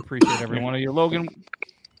 We appreciate every one of you, Logan.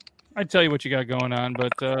 I'd tell you what you got going on,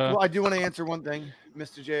 but well, I do want to answer one thing.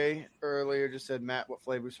 Mr. J earlier just said, Matt, what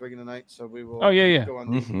flavor is swigging tonight? So we will. Oh yeah. Go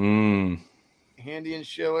on the Handy and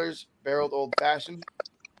Schiller's barreled old fashioned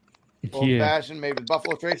made with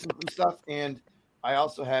Buffalo Trace and stuff, and I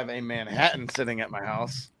also have a Manhattan sitting at my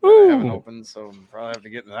house. I haven't opened, so I'll probably have to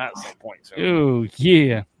get into that at some point. So. Ooh,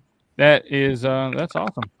 yeah. That is that's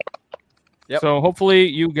awesome. Yep. So hopefully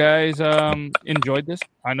you guys enjoyed this.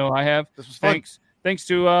 I know I have. This was fun. Thanks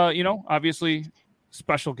to obviously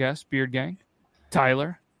special guest Beard Gang,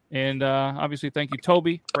 Tyler, and obviously thank you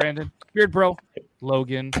Toby, Brandon, Beard Bro,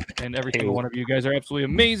 Logan, and every single one of you guys are absolutely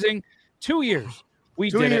amazing. 2 years.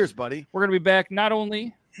 We did 2 it. years, buddy. We're gonna be back not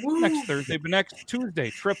only next Thursday, but next Tuesday,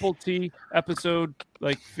 Triple T episode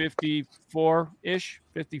like 54-ish,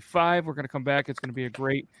 55. We're going to come back. It's going to be a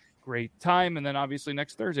great time. And then obviously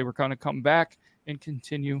next Thursday, we're going to come back and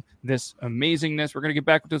continue this amazingness. We're going to get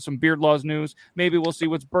back to some Beard Laws news. Maybe we'll see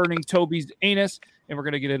what's burning Toby's anus, and we're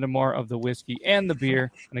going to get into more of the whiskey and the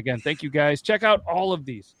beer. And again, thank you guys. Check out all of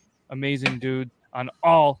these amazing dudes on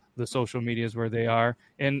all the social medias where they are.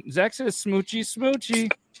 And Zach says smoochy.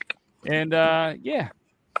 And yeah.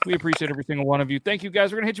 We appreciate every single one of you. Thank you,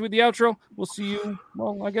 guys. We're going to hit you with the outro. We'll see you,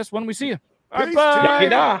 well, I guess when we see you. All right,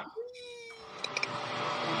 bye.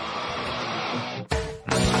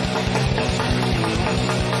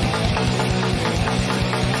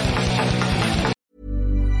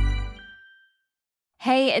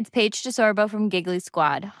 Hey, it's Paige DeSorbo from Giggly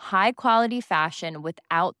Squad. High quality fashion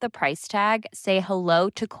without the price tag. Say hello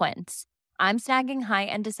to Quince. I'm snagging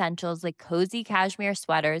high-end essentials like cozy cashmere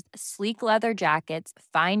sweaters, sleek leather jackets,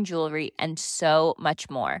 fine jewelry, and so much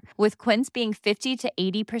more. With Quince being 50 to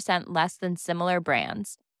 80% less than similar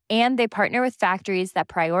brands. And they partner with factories that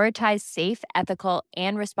prioritize safe, ethical,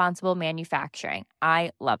 and responsible manufacturing.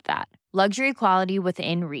 I love that. Luxury quality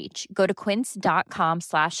within reach. Go to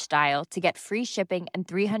quince.com/style to get free shipping and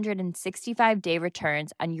 365-day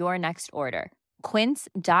returns on your next order.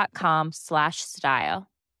 Quince.com/style.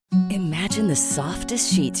 Imagine the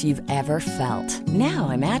softest sheets you've ever felt. Now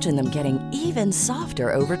imagine them getting even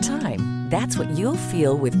softer over time. That's what you'll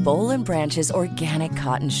feel with Boll & Branch's organic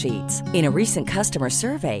cotton sheets. In a recent customer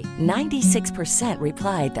survey, 96%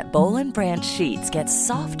 replied that Boll & Branch sheets get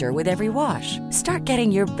softer with every wash. Start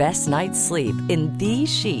getting your best night's sleep in these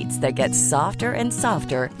sheets that get softer and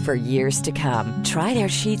softer for years to come. Try their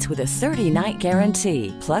sheets with a 30-night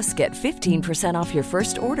guarantee. Plus, get 15% off your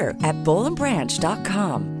first order at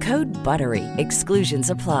bollandbranch.com. Code BUTTERY. Exclusions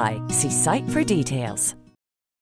apply. See site for details.